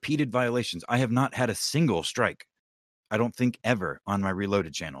is repeated violations. I have not had a single strike, I don't think, ever on my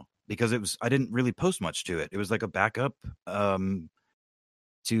Reloaded channel, because I didn't really post much to it. It was like a backup to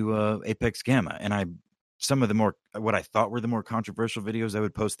Apex Gamma, and some of the more, what I thought were the more controversial videos, I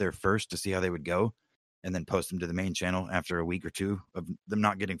would post there first to see how they would go, and then post them to the main channel after a week or two of them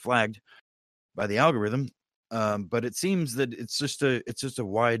not getting flagged by the algorithm. But it seems that it's just a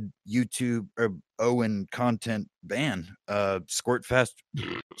wide YouTube or Owen content ban. Squirt Fast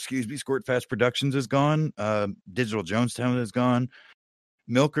Productions is gone. Digital Jonestown is gone.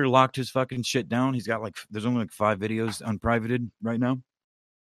 Milker locked his fucking shit down. He's got there's only 5 videos unprivated right now.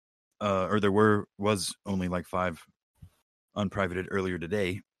 Or there was only 5 unprivated earlier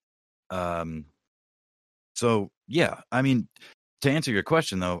today. So yeah, I mean, to answer your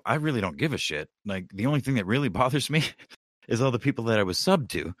question though, I really don't give a shit. The only thing that really bothers me is all the people that I was subbed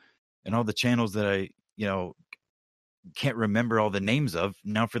to and all the channels that I, can't remember all the names of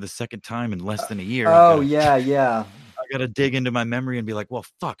now for the second time in less than a year. Yeah. I gotta dig into my memory and be like, well,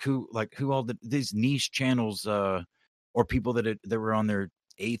 fuck, who all these niche channels, or people that were on their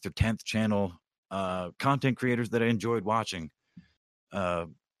 8th or 10th channel, content creators that I enjoyed watching, for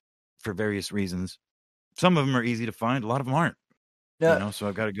various reasons. Some of them are easy to find. A lot of them aren't. No, So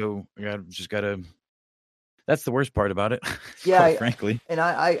I've got to go. That's the worst part about it. yeah, quite frankly. And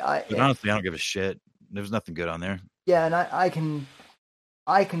but honestly, I don't give a shit. There's nothing good on there. Yeah, and I can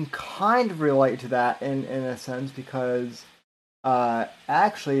kind of relate to that in a sense, because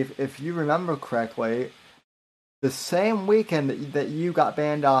actually, if you remember correctly, the same weekend that you got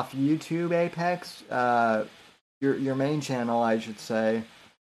banned off YouTube, Apex, your main channel, I should say,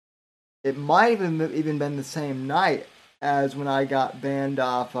 it might have even been the same night as when I got banned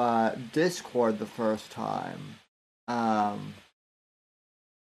off Discord the first time.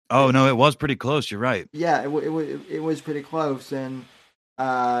 Oh no, it was pretty close. You're right. Yeah, it was pretty close, and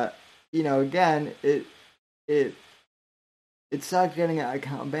again, it sucked getting an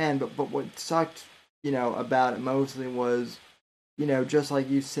account banned, but what sucked, about it mostly was, just like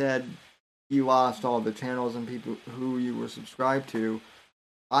you said, you lost all the channels and people who you were subscribed to.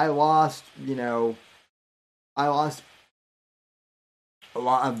 I lost a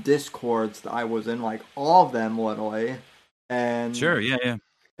lot of Discords that I was in, all of them literally, and sure, yeah.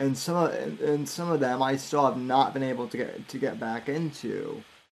 And some of them I still have not been able to get back into,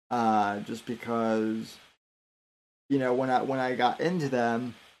 just because, when I got into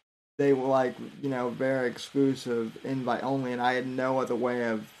them, they were very exclusive, invite only, and I had no other way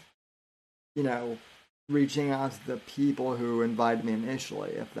of, reaching out to the people who invited me initially,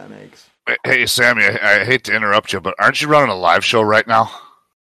 if that makes. Hey Sammy, I hate to interrupt you, but aren't you running a live show right now?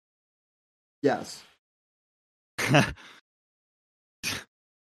 Yes.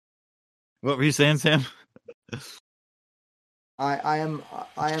 What were you saying, Sam? I am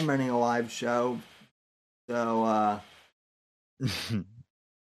running a live show, so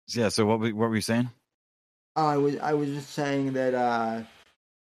yeah. So what were you saying? I was just saying that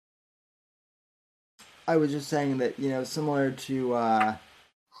similar to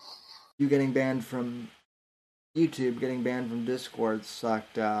you getting banned from YouTube, getting banned from Discord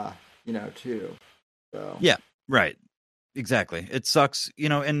sucked, too. So yeah, right. Exactly. It sucks,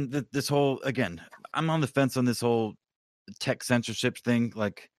 and this whole, again, I'm on the fence on this whole tech censorship thing.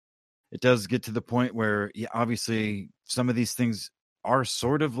 It does get to the point where, obviously some of these things are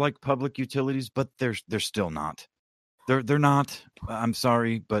sort of like public utilities, but they're still not. They're not. I'm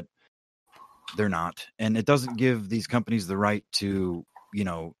sorry, but they're not. And it doesn't give these companies the right to,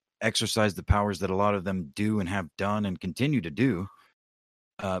 exercise the powers that a lot of them do and have done and continue to do.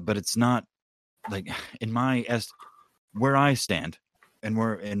 But it's not in my where I stand and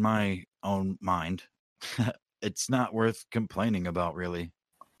where in my own mind, it's not worth complaining about, really.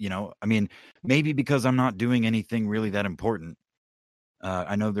 I mean, maybe because I'm not doing anything really that important.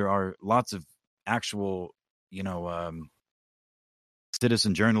 I know there are lots of actual,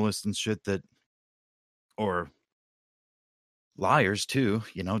 citizen journalists and shit or liars too,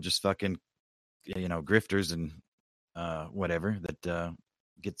 just fucking, grifters and whatever that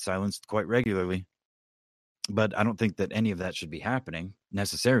get silenced quite regularly. But I don't think that any of that should be happening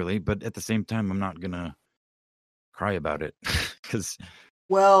necessarily. But at the same time, I'm not gonna cry about it because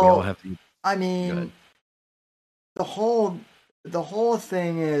we all have to. I mean, the whole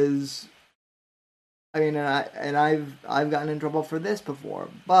thing is, I mean, and I've gotten in trouble for this before,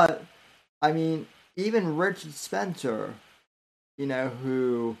 but I mean, even Richard Spencer,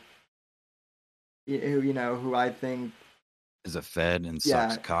 who I think is a Fed and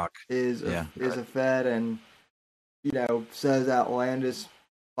sucks cock, is a Fed, and says outlandish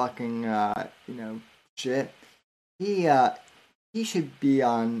fucking shit. He he should be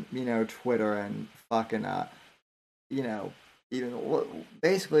on, Twitter and fucking, even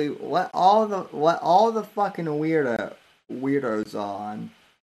basically let all the fucking weirdos on,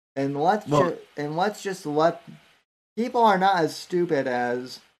 and let's just let people are not as stupid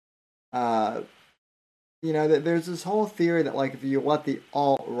as, that there's this whole theory that like if you let the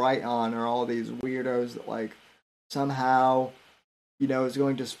alt-right on, or all these weirdos that like somehow is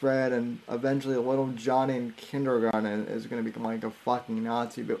going to spread, and eventually little Johnny in kindergarten is going to become like a fucking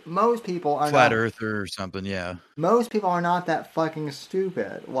Nazi. But most people are flat not, earther or something. Yeah, most people are not that fucking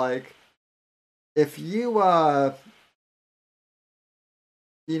stupid. Like if you like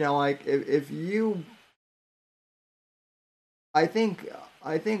if you, I think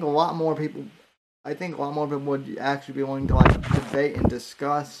a lot more people. I think a lot more people would actually be willing to like debate and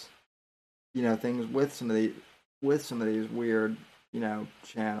discuss, things with some of these weird,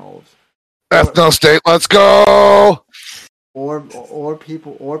 channels. Ethno state, let's go. Or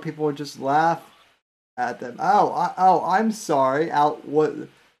people would just laugh at them. I'm sorry. What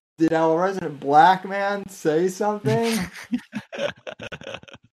did our resident black man say something?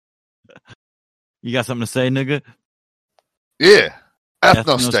 You got something to say, nigga? Yeah,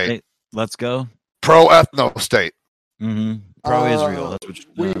 ethno state. Let's go. Pro ethno state. Mm-hmm. Pro Israel. That's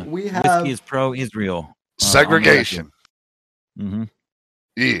what we have. Whiskey is pro Israel. Segregation. Mm-hmm.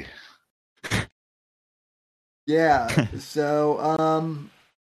 Yeah. Yeah. So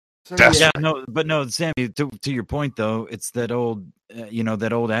That's yeah. No, Sammy. To your point, though, it's that old,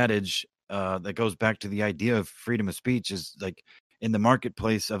 that old adage that goes back to the idea of freedom of speech is like in the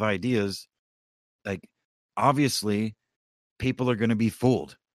marketplace of ideas. Like, obviously, people are going to be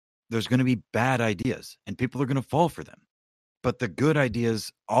fooled. There's going to be bad ideas, and people are going to fall for them. But the good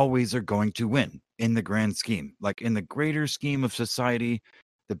ideas always are going to win in the grand scheme, like in the greater scheme of society,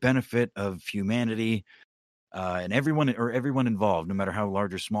 the benefit of humanity, and everyone involved, no matter how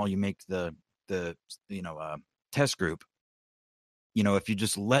large or small you make the test group. If you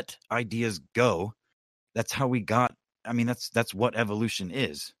just let ideas go, that's how we got. I mean, that's what evolution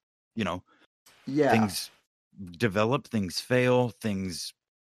is. yeah. Things develop, things fail, things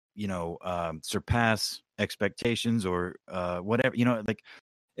surpass expectations, or whatever. Like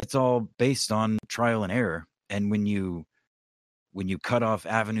it's all based on trial and error. And when you cut off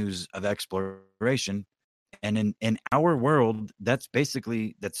avenues of exploration, and in our world, that's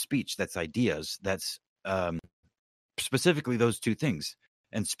speech, that's ideas, that's specifically those two things.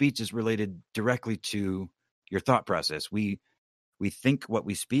 And speech is related directly to your thought process. We think what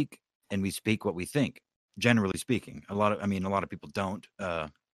we speak, and we speak what we think, generally speaking. A lot of people don't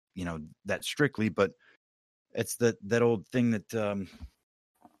that strictly, but it's that old thing that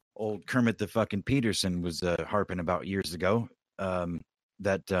old Kermit the fucking Peterson was harping about years ago,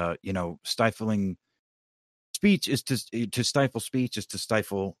 that stifling speech is to stifle speech is to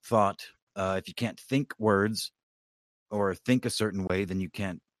stifle thought. If you can't think words or think a certain way, then you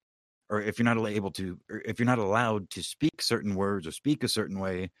can't. Or if you're not able to, or if you're not allowed to speak certain words or speak a certain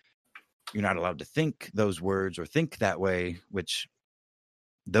way, you're not allowed to think those words or think that way, which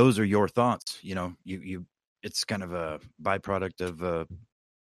those are your thoughts. You it's kind of a byproduct of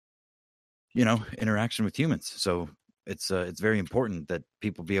interaction with humans. So it's very important that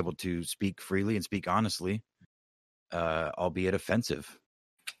people be able to speak freely and speak honestly, albeit offensive,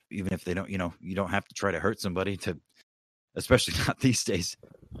 even if they don't. You don't have to try to hurt somebody to, especially not these days,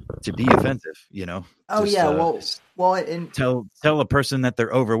 to be offensive. Oh Just, yeah. Tell a person that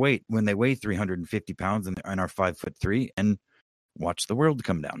they're overweight when they weigh 350 pounds and are 5'3", and watch the world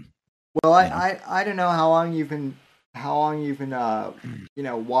come down. Well, I don't know how long you've been watching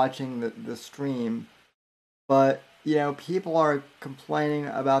the stream, but people are complaining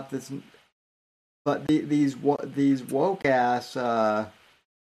about this, but these woke ass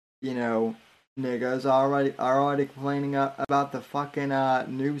niggas are already complaining about the fucking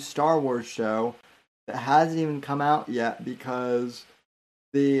new Star Wars show that hasn't even come out yet, because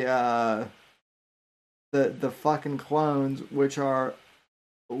the fucking clones, which are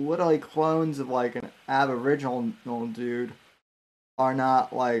literally clones of like an Aboriginal dude, are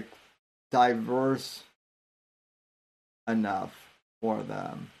not like diverse enough for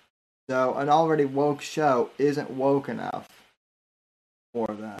them. So an already woke show isn't woke enough for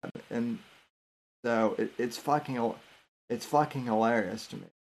them, and so it's fucking hilarious to me.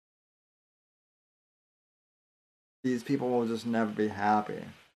 These people will just never be happy.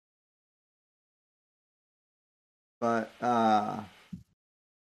 But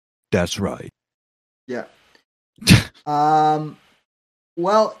that's right. Yeah.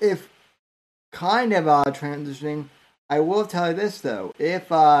 Well, if kind of transitioning, I will tell you this though: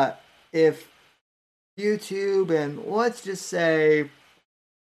 if YouTube, and uh, let's just say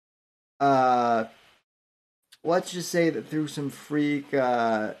that through some freak,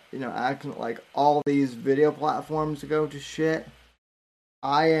 acting like all these video platforms go to shit,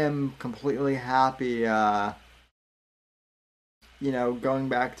 I am completely happy, going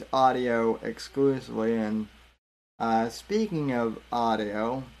back to audio exclusively. And speaking of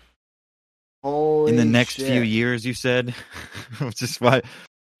audio, In the holy next few shit. years, you said, which is why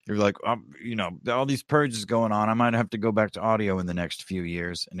you're like, all these purges going on. I might have to go back to audio in the next few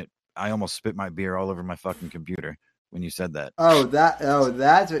years. And I almost spit my beer all over my fucking computer when you said that. Well,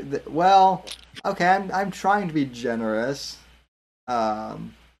 okay, I'm trying to be generous.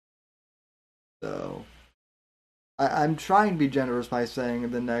 Um, so I'm trying to be generous by saying in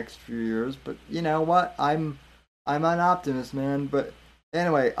the next few years, but you know what? I'm an optimist, man. But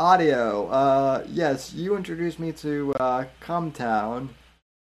anyway, audio. Yes, you introduced me to Cumtown,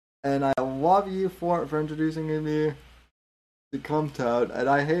 and I love you for introducing me to Cumtown, and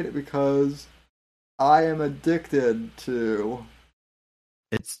I hate it because I am addicted to.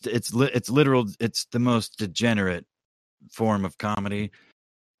 It's literal. It's the most degenerate form of comedy,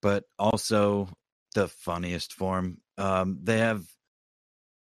 but also the funniest form. They're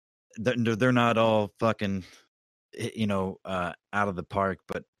not all fucking, out of the park.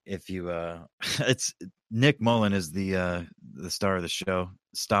 But if you, it's Nick Mullen is the star of the show.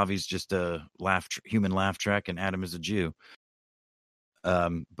 Stavi's just a human laugh track, and Adam is a Jew.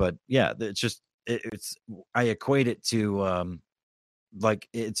 But yeah, it's just it's I equate it to like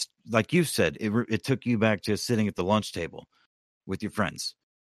it's like you said, it took you back to sitting at the lunch table with your friends.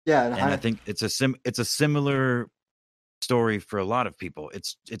 Yeah, And I think it's a similar story for a lot of people.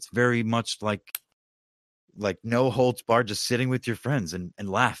 It's very much like no holds barred, just sitting with your friends and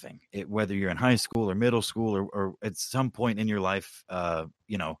laughing. Whether you're in high school or middle school or at some point in your life,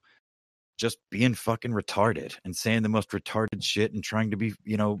 just being fucking retarded and saying the most retarded shit and trying to be,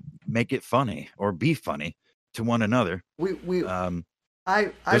 make it funny or be funny to one another. we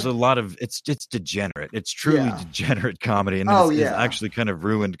There's a lot of it's degenerate. It's truly Yeah. degenerate comedy, and Oh, it's yeah. actually kind of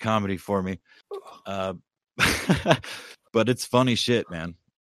ruined comedy for me. But it's funny shit, man.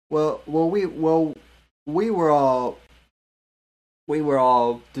 Well, we were all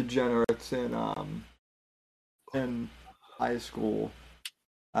degenerates in high school.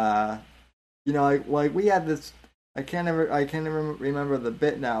 Like we had this. I can't even remember the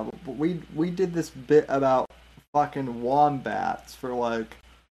bit now, but we did this bit about fucking wombats for like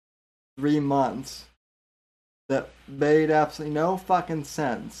 3 months that made absolutely no fucking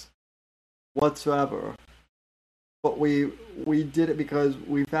sense whatsoever. But we did it because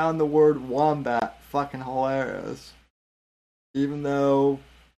we found the word wombat fucking hilarious. Even though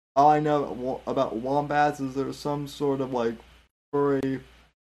all I know about wombats is there's some sort of like furry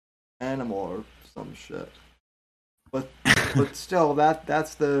animal or some shit. But still,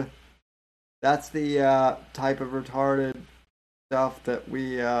 that's the type of retarded stuff that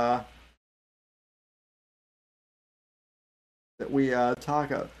we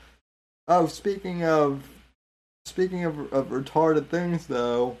talk of. Oh, speaking of retarded things,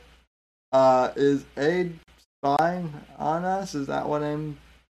 though, is Aid spying on us? Is that what I'm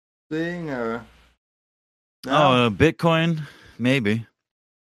seeing, or no? Oh, Bitcoin, maybe.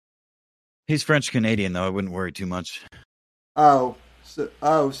 He's French Canadian, though. I wouldn't worry too much. So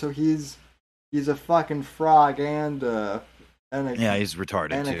he's a fucking frog and yeah, he's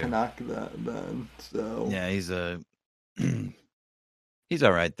retarded and too. A Canuck then. So yeah, he's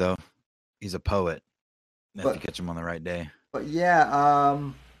all right though. He's a poet. If you catch him on the right day. But yeah,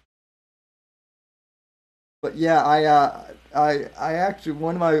 I actually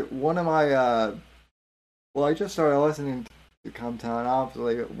one of my well, I just started listening to Cumtown.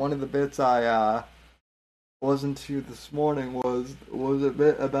 Obviously, one of the bits I listened to this morning was a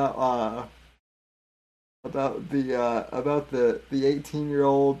bit about the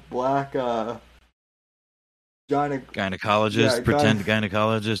 18-year-old black gynecologist, pretend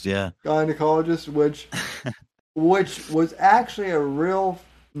gynecologist, yeah, gynecologist, which was actually a real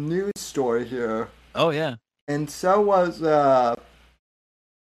news story here. Oh yeah, and so was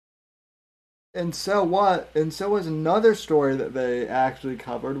another story that they actually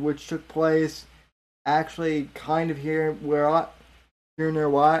covered, which took place actually kind of here where I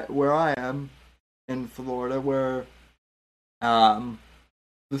am in Florida, where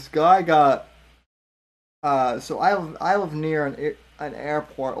this guy got so I live near an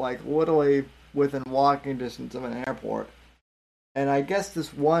airport, like literally within walking distance of an airport, and I guess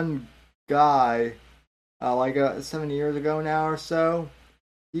this one guy, 7 years ago now or so,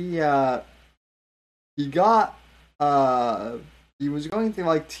 he got he was going through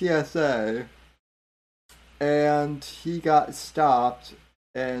like TSA, and he got stopped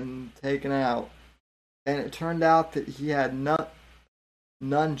and taken out. And it turned out that he had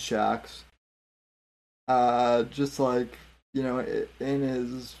nunchucks, just like, in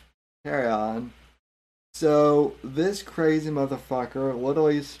his carry-on. So this crazy motherfucker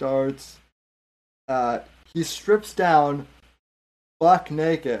literally starts, he strips down buck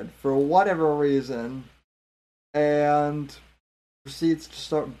naked for whatever reason and proceeds to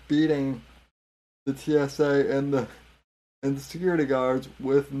start beating the TSA and the security guards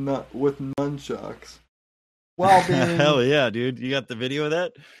with nunchucks. While being Hell yeah, dude! You got the video of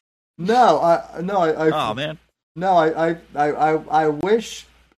that? I Oh man. no, I wish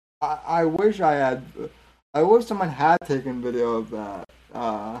I wish I had. I wish someone had taken video of that.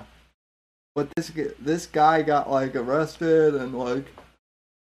 But this guy got like arrested and like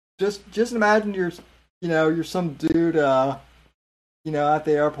just imagine you're some dude at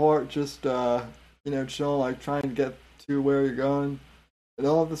the airport just chilling, like trying to get to where you're going, and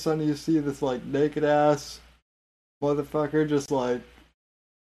all of a sudden you see this like naked ass motherfucker just like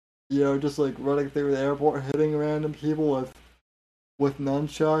just like running through the airport, hitting random people with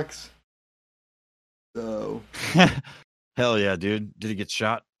nunchucks. So, Hell yeah, dude! Did he get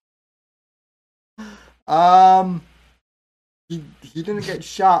shot? he didn't get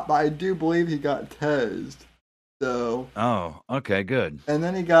shot, but I do believe he got tased. So. Oh, okay, good. And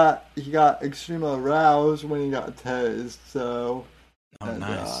then he got extremely aroused when he got tased. So. Oh, and,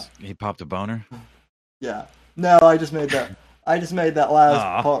 nice. He popped a boner. Yeah. No, I just made that. I just made that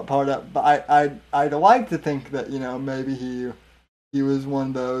last part up. But I'd like to think that maybe he was one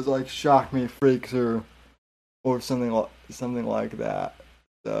of those like shock me freaks or something like that.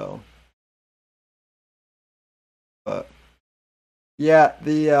 So. But yeah,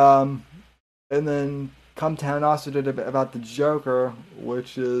 and then Cumtown also did a bit about the Joker,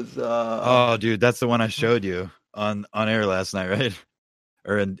 which is oh, dude, that's the one I showed you on air last night, right?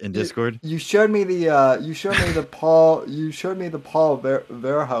 Or in Discord. You showed me the Paul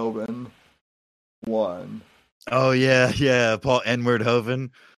Verhoeven one. Oh yeah, Paul N-word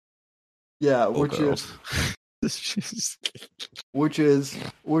Hoven. Yeah, which is which was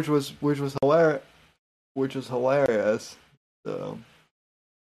hilarious. So,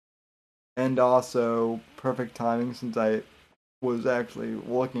 and also perfect timing since I was actually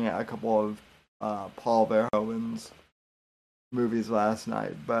looking at a couple of Paul Verhoeven's movies last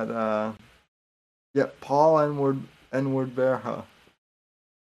night. But Paul N-word Verhoeven.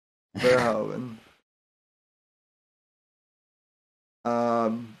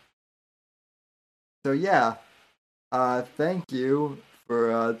 So yeah, thank you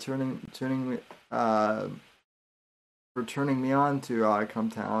for turning me on to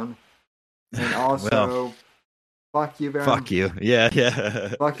Cumtown, and also fuck you very fuck you, yeah.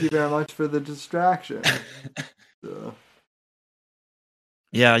 Fuck you very much for the distraction. So.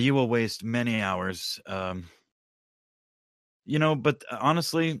 Yeah, you will waste many hours. But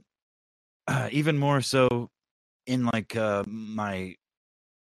honestly, even more so in like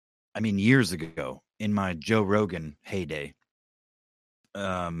years ago in my Joe Rogan heyday.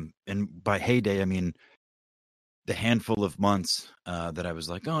 And by heyday, I mean the handful of months that I was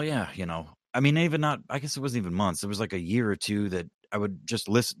like, oh yeah, even not, I guess it wasn't even months. It was like a year or two that I would just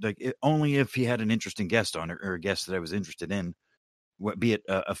listen, like only if he had an interesting guest on or a guest that I was interested in, be it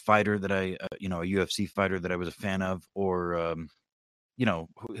a fighter that I, a UFC fighter that I was a fan of, or,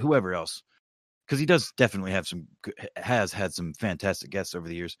 whoever else. Because he does definitely has had some fantastic guests over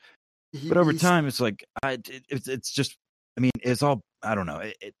the years. But over time, it's like, it's just, it's all, I don't know.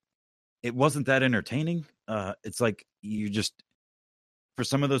 It wasn't that entertaining. It's like for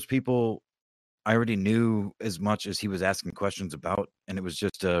some of those people, I already knew as much as he was asking questions about, and it was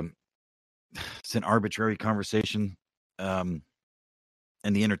just it's an arbitrary conversation, and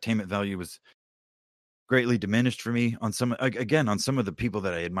the entertainment value was greatly diminished for me on some of the people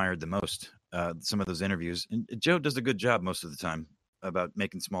that I admired the most. Some of those interviews, and Joe does a good job most of the time about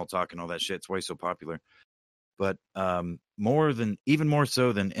making small talk and all that shit. It's why he's so popular. But even more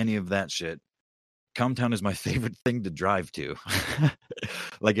so than any of that shit, Comtown is my favorite thing to drive to.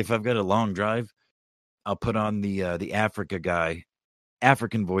 Like if I've got a long drive, I'll put on the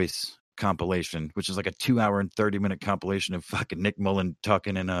African Voice compilation, which is like a 2 hour and 30-minute compilation of fucking Nick Mullen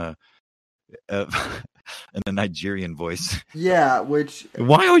talking in a Nigerian voice. Yeah, which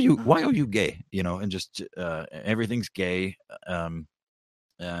why are you gay? And just everything's gay.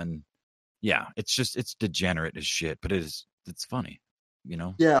 And yeah, it's degenerate as shit, but it's funny.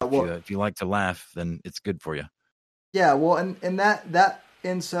 Yeah, if you like to laugh, then it's good for you. Yeah, well,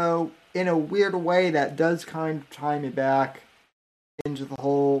 and so in a weird way, that does kind of tie me back into the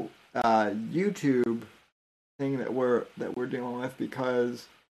whole YouTube thing that we're dealing with, because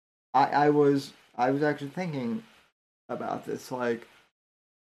I was actually thinking about this. Like,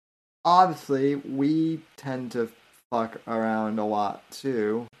 obviously, we tend to fuck around a lot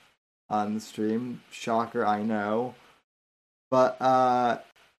too on the stream. Shocker, I know. But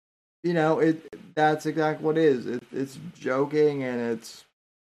that's exactly what it is. It's joking, and it's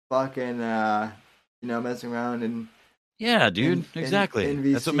fucking messing around and Yeah, dude. in Exactly.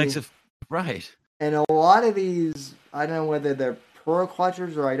 That's what makes VC. it right. And a lot of these, I don't know whether they're pro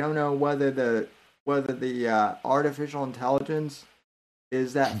clutchers, or I don't know whether the artificial intelligence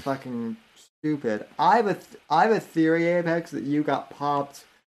is that fucking stupid. I have a theory, Apex, that you got popped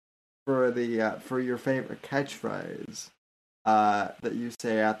for your favorite catchphrase that you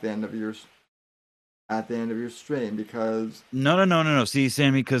say at the end of your stream, because No. See,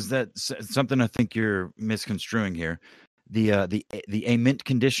 Sammy, because that's something I think you're misconstruing here. The a mint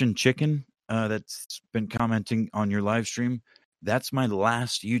condition chicken that's been commenting on your live stream. That's my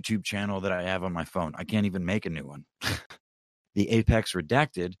last YouTube channel that I have on my phone. I can't even make a new one. The Apex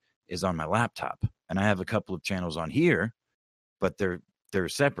Redacted is on my laptop, and I have a couple of channels on here, but they're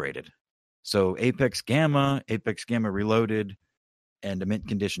separated. So Apex Gamma Reloaded, and a mint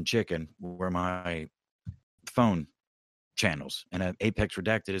condition chicken were my phone channels, and Apex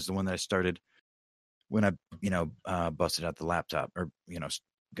Redacted is the one that I started when I busted out the laptop, or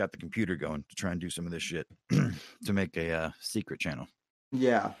got the computer going to try and do some of this shit to make a secret channel.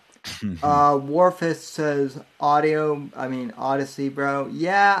 yeah. Warfist says Odyssey, bro.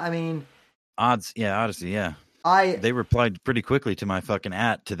 Yeah, I mean Odyssey, yeah. I They replied pretty quickly to my fucking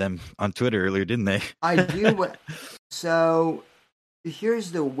to them on Twitter earlier, didn't they? I do. So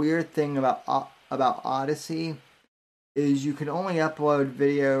here's the weird thing about Odyssey is you can only upload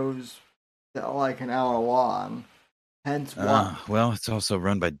videos that are like an hour long. Hence why. Well, it's also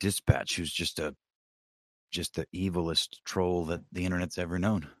run by Dispatch, who's just the evilest troll that the internet's ever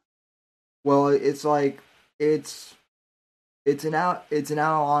known. Well, it's like it's an hour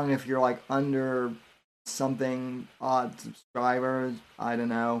long if you're like under something odd subscribers. I don't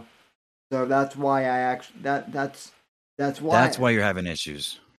know. So that's why I actually that's why you're having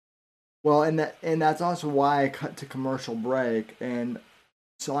issues. Well, and that's also why I cut to commercial break, and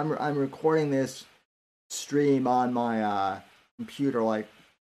so I'm recording this stream on my computer, like,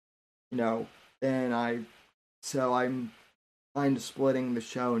 and I'm kind of splitting the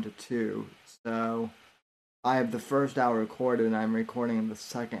show into two. So I have the first hour recorded, and I'm recording the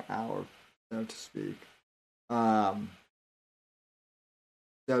second hour, so to speak. So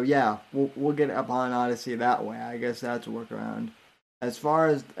yeah, we'll get up on Odyssey that way. I guess that's a workaround. As far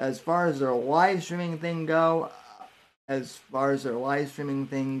as their live streaming thing goes,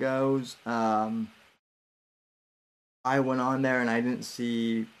 I went on there and I didn't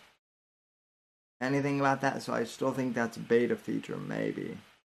see anything about that, so I still think that's a beta feature, maybe.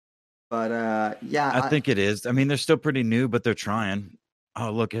 But yeah, I think it is. I mean, they're still pretty new, but they're trying. Oh,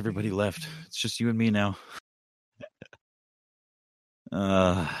 look, everybody left. It's just you and me now.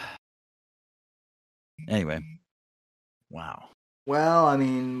 Anyway, wow. Well, I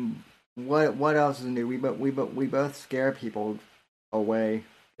mean, what else is new? We both scare people away,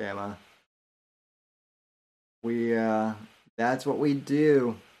 Gamma. That's what we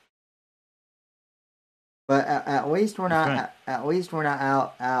do. But at least we're not right. at least we're not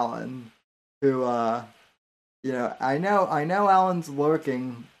out Alan, who I know Alan's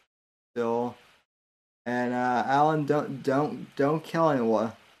lurking still, and Alan, don't kill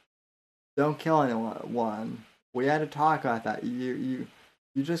anyone. Don't kill anyone. We had to talk about that. You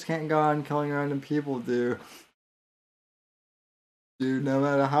just can't go on killing random people, dude. Dude, no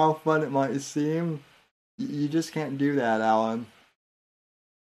matter how fun it might seem, you just can't do that, Alan.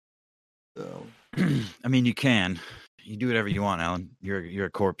 So. I mean, you can. You do whatever you want, Alan. You're a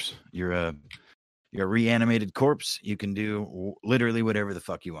corpse. You're a reanimated corpse. You can do literally whatever the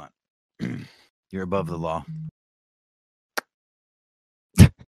fuck you want. You're above the law.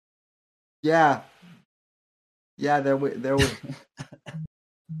 Yeah. Yeah, there was.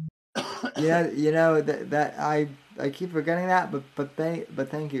 Yeah, that I keep forgetting that, but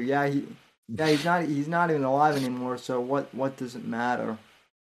thank you. Yeah, he's not even alive anymore. So what does it matter?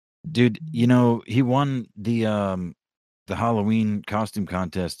 Dude, he won the Halloween costume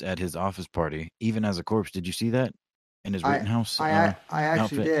contest at his office party, even as a corpse. Did you see that in his Rittenhouse? I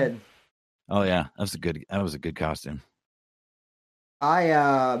actually did. Oh yeah, that was a good costume.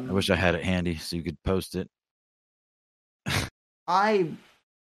 I wish I had it handy so you could post it.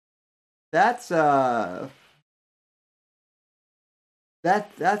 That's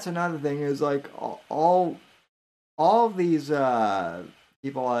another thing, is like all these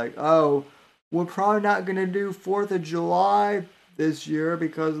people are like, oh, we're probably not gonna do 4th of July this year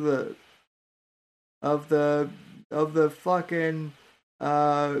because of the fucking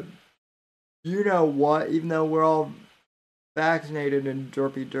you know what, even though we're all vaccinated and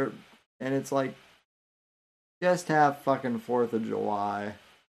derpy derp, and it's like, just have fucking 4th of July.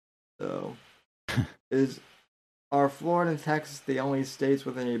 So, are Florida and Texas the only states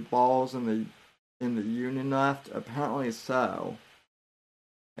with any balls in the union left? Apparently so.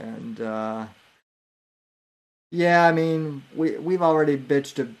 And yeah, I mean, we've already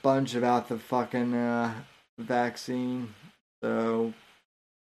bitched a bunch about the fucking vaccine, so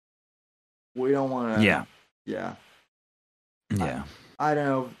we don't want to. Yeah. Yeah. Yeah. I don't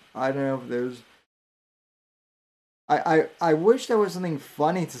know. I don't know if there's. I wish there was something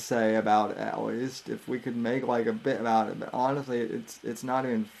funny to say about it, at least if we could make like a bit about it. But honestly, it's not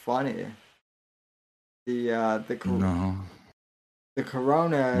even funny. No. The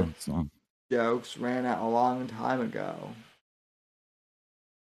corona It's not. jokes ran out a long time ago.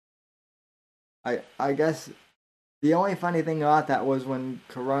 I guess the only funny thing about that was when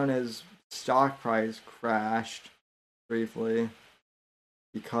Corona's stock price crashed briefly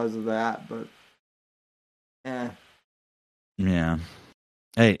because of that, but Yeah.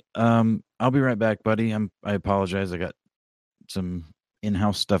 Hey, I'll be right back, buddy. I apologize. I got some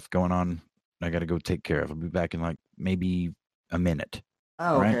in-house stuff going on. I got to go take care of. I'll be back in like maybe a minute.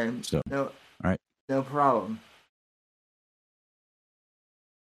 Oh, All right? okay. So, No, all right. no problem.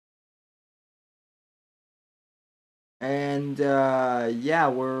 And yeah,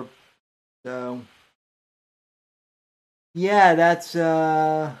 so yeah, that's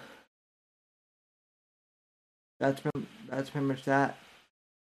pretty much that.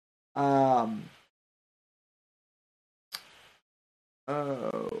 Um.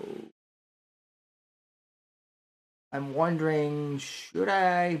 Oh, I'm wondering, should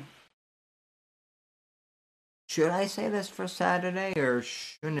I say this for Saturday or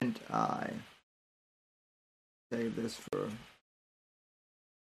shouldn't I say this for?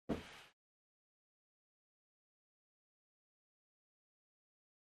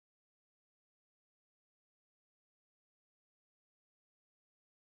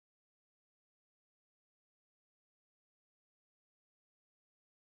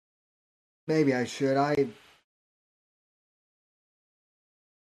 Maybe I should.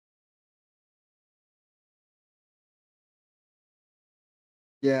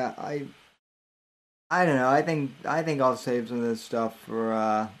 Yeah, I don't know. I think I'll save some of this stuff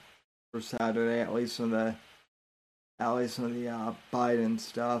for Saturday, at least some of the Biden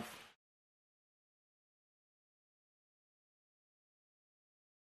stuff.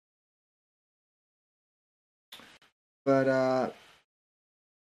 But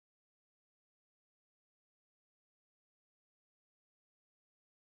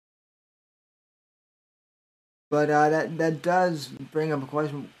that does bring up a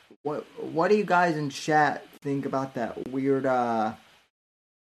question. What do you guys in chat think about that weird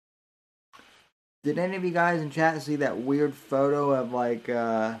did any of you guys in chat see that weird photo of like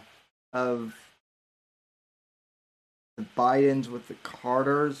of the Bidens with the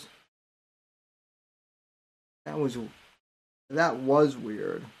Carters? That was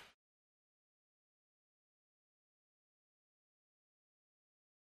weird.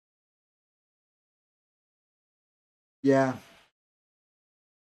 Yeah.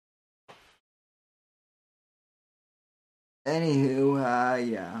 Anywho,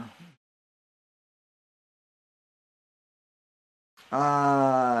 yeah.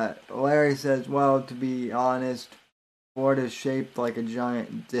 Larry says, well, to be honest, Ford is shaped like a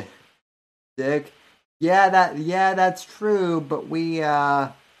giant dick. Yeah, that's true, but we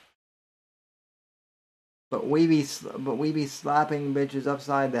be slapping bitches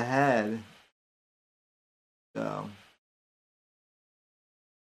upside the head. So,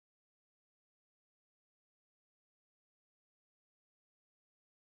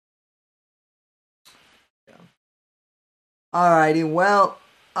 yeah. Alrighty, well,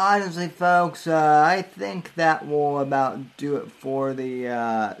 honestly, folks, I think that will about do it for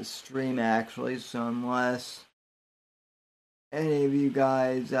the stream, actually. So, unless any of you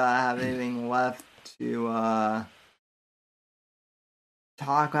guys have anything left to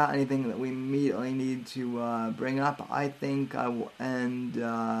talk about, anything that we immediately need to bring up, I think I will end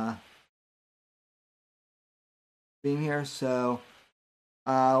being here. So,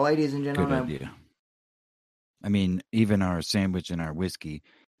 ladies and Good gentlemen, idea. I mean, even our sandwich and our whiskey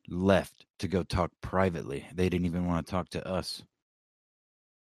left to go talk privately. They didn't even want to talk to us.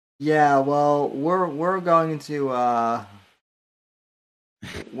 yeah, well, we're going to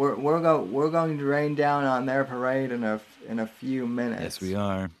we're going to rain down on their parade in a few minutes. Yes, we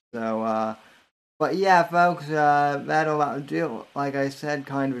are. So But yeah, folks, that'll about do it. Like I said,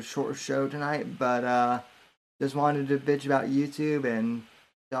 kind of a short show tonight, but just wanted to bitch about YouTube and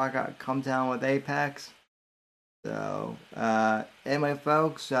talk about Come Down with Apex. So, anyway,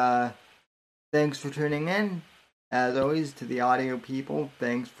 folks, thanks for tuning in. As always, to the audio people,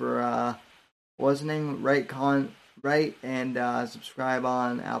 thanks for listening. Rate and subscribe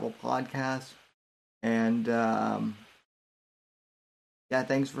on Apple Podcasts. And yeah,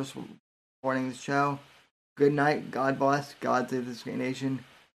 thanks for supporting the show. Good night. God bless. God save this great nation.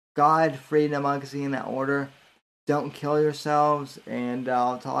 God, freedom, democracy in that order. Don't kill yourselves. And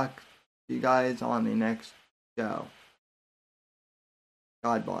I'll talk to you guys on the next show.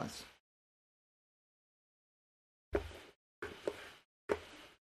 God bless.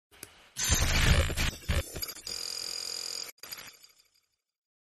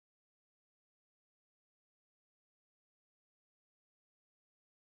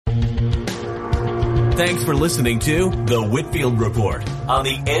 Thanks for listening to The Whitfield Report on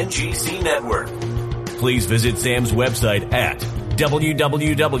the NGC Network. Please visit Sam's website at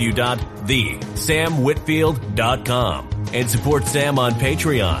www.thesamwhitfield.com and support Sam on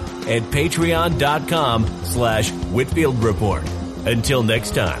Patreon at patreon.com/Whitfield Report. Until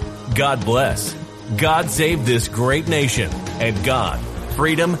next time, God bless, God save this great nation, and God,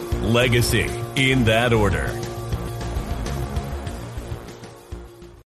 freedom, legacy, in that order.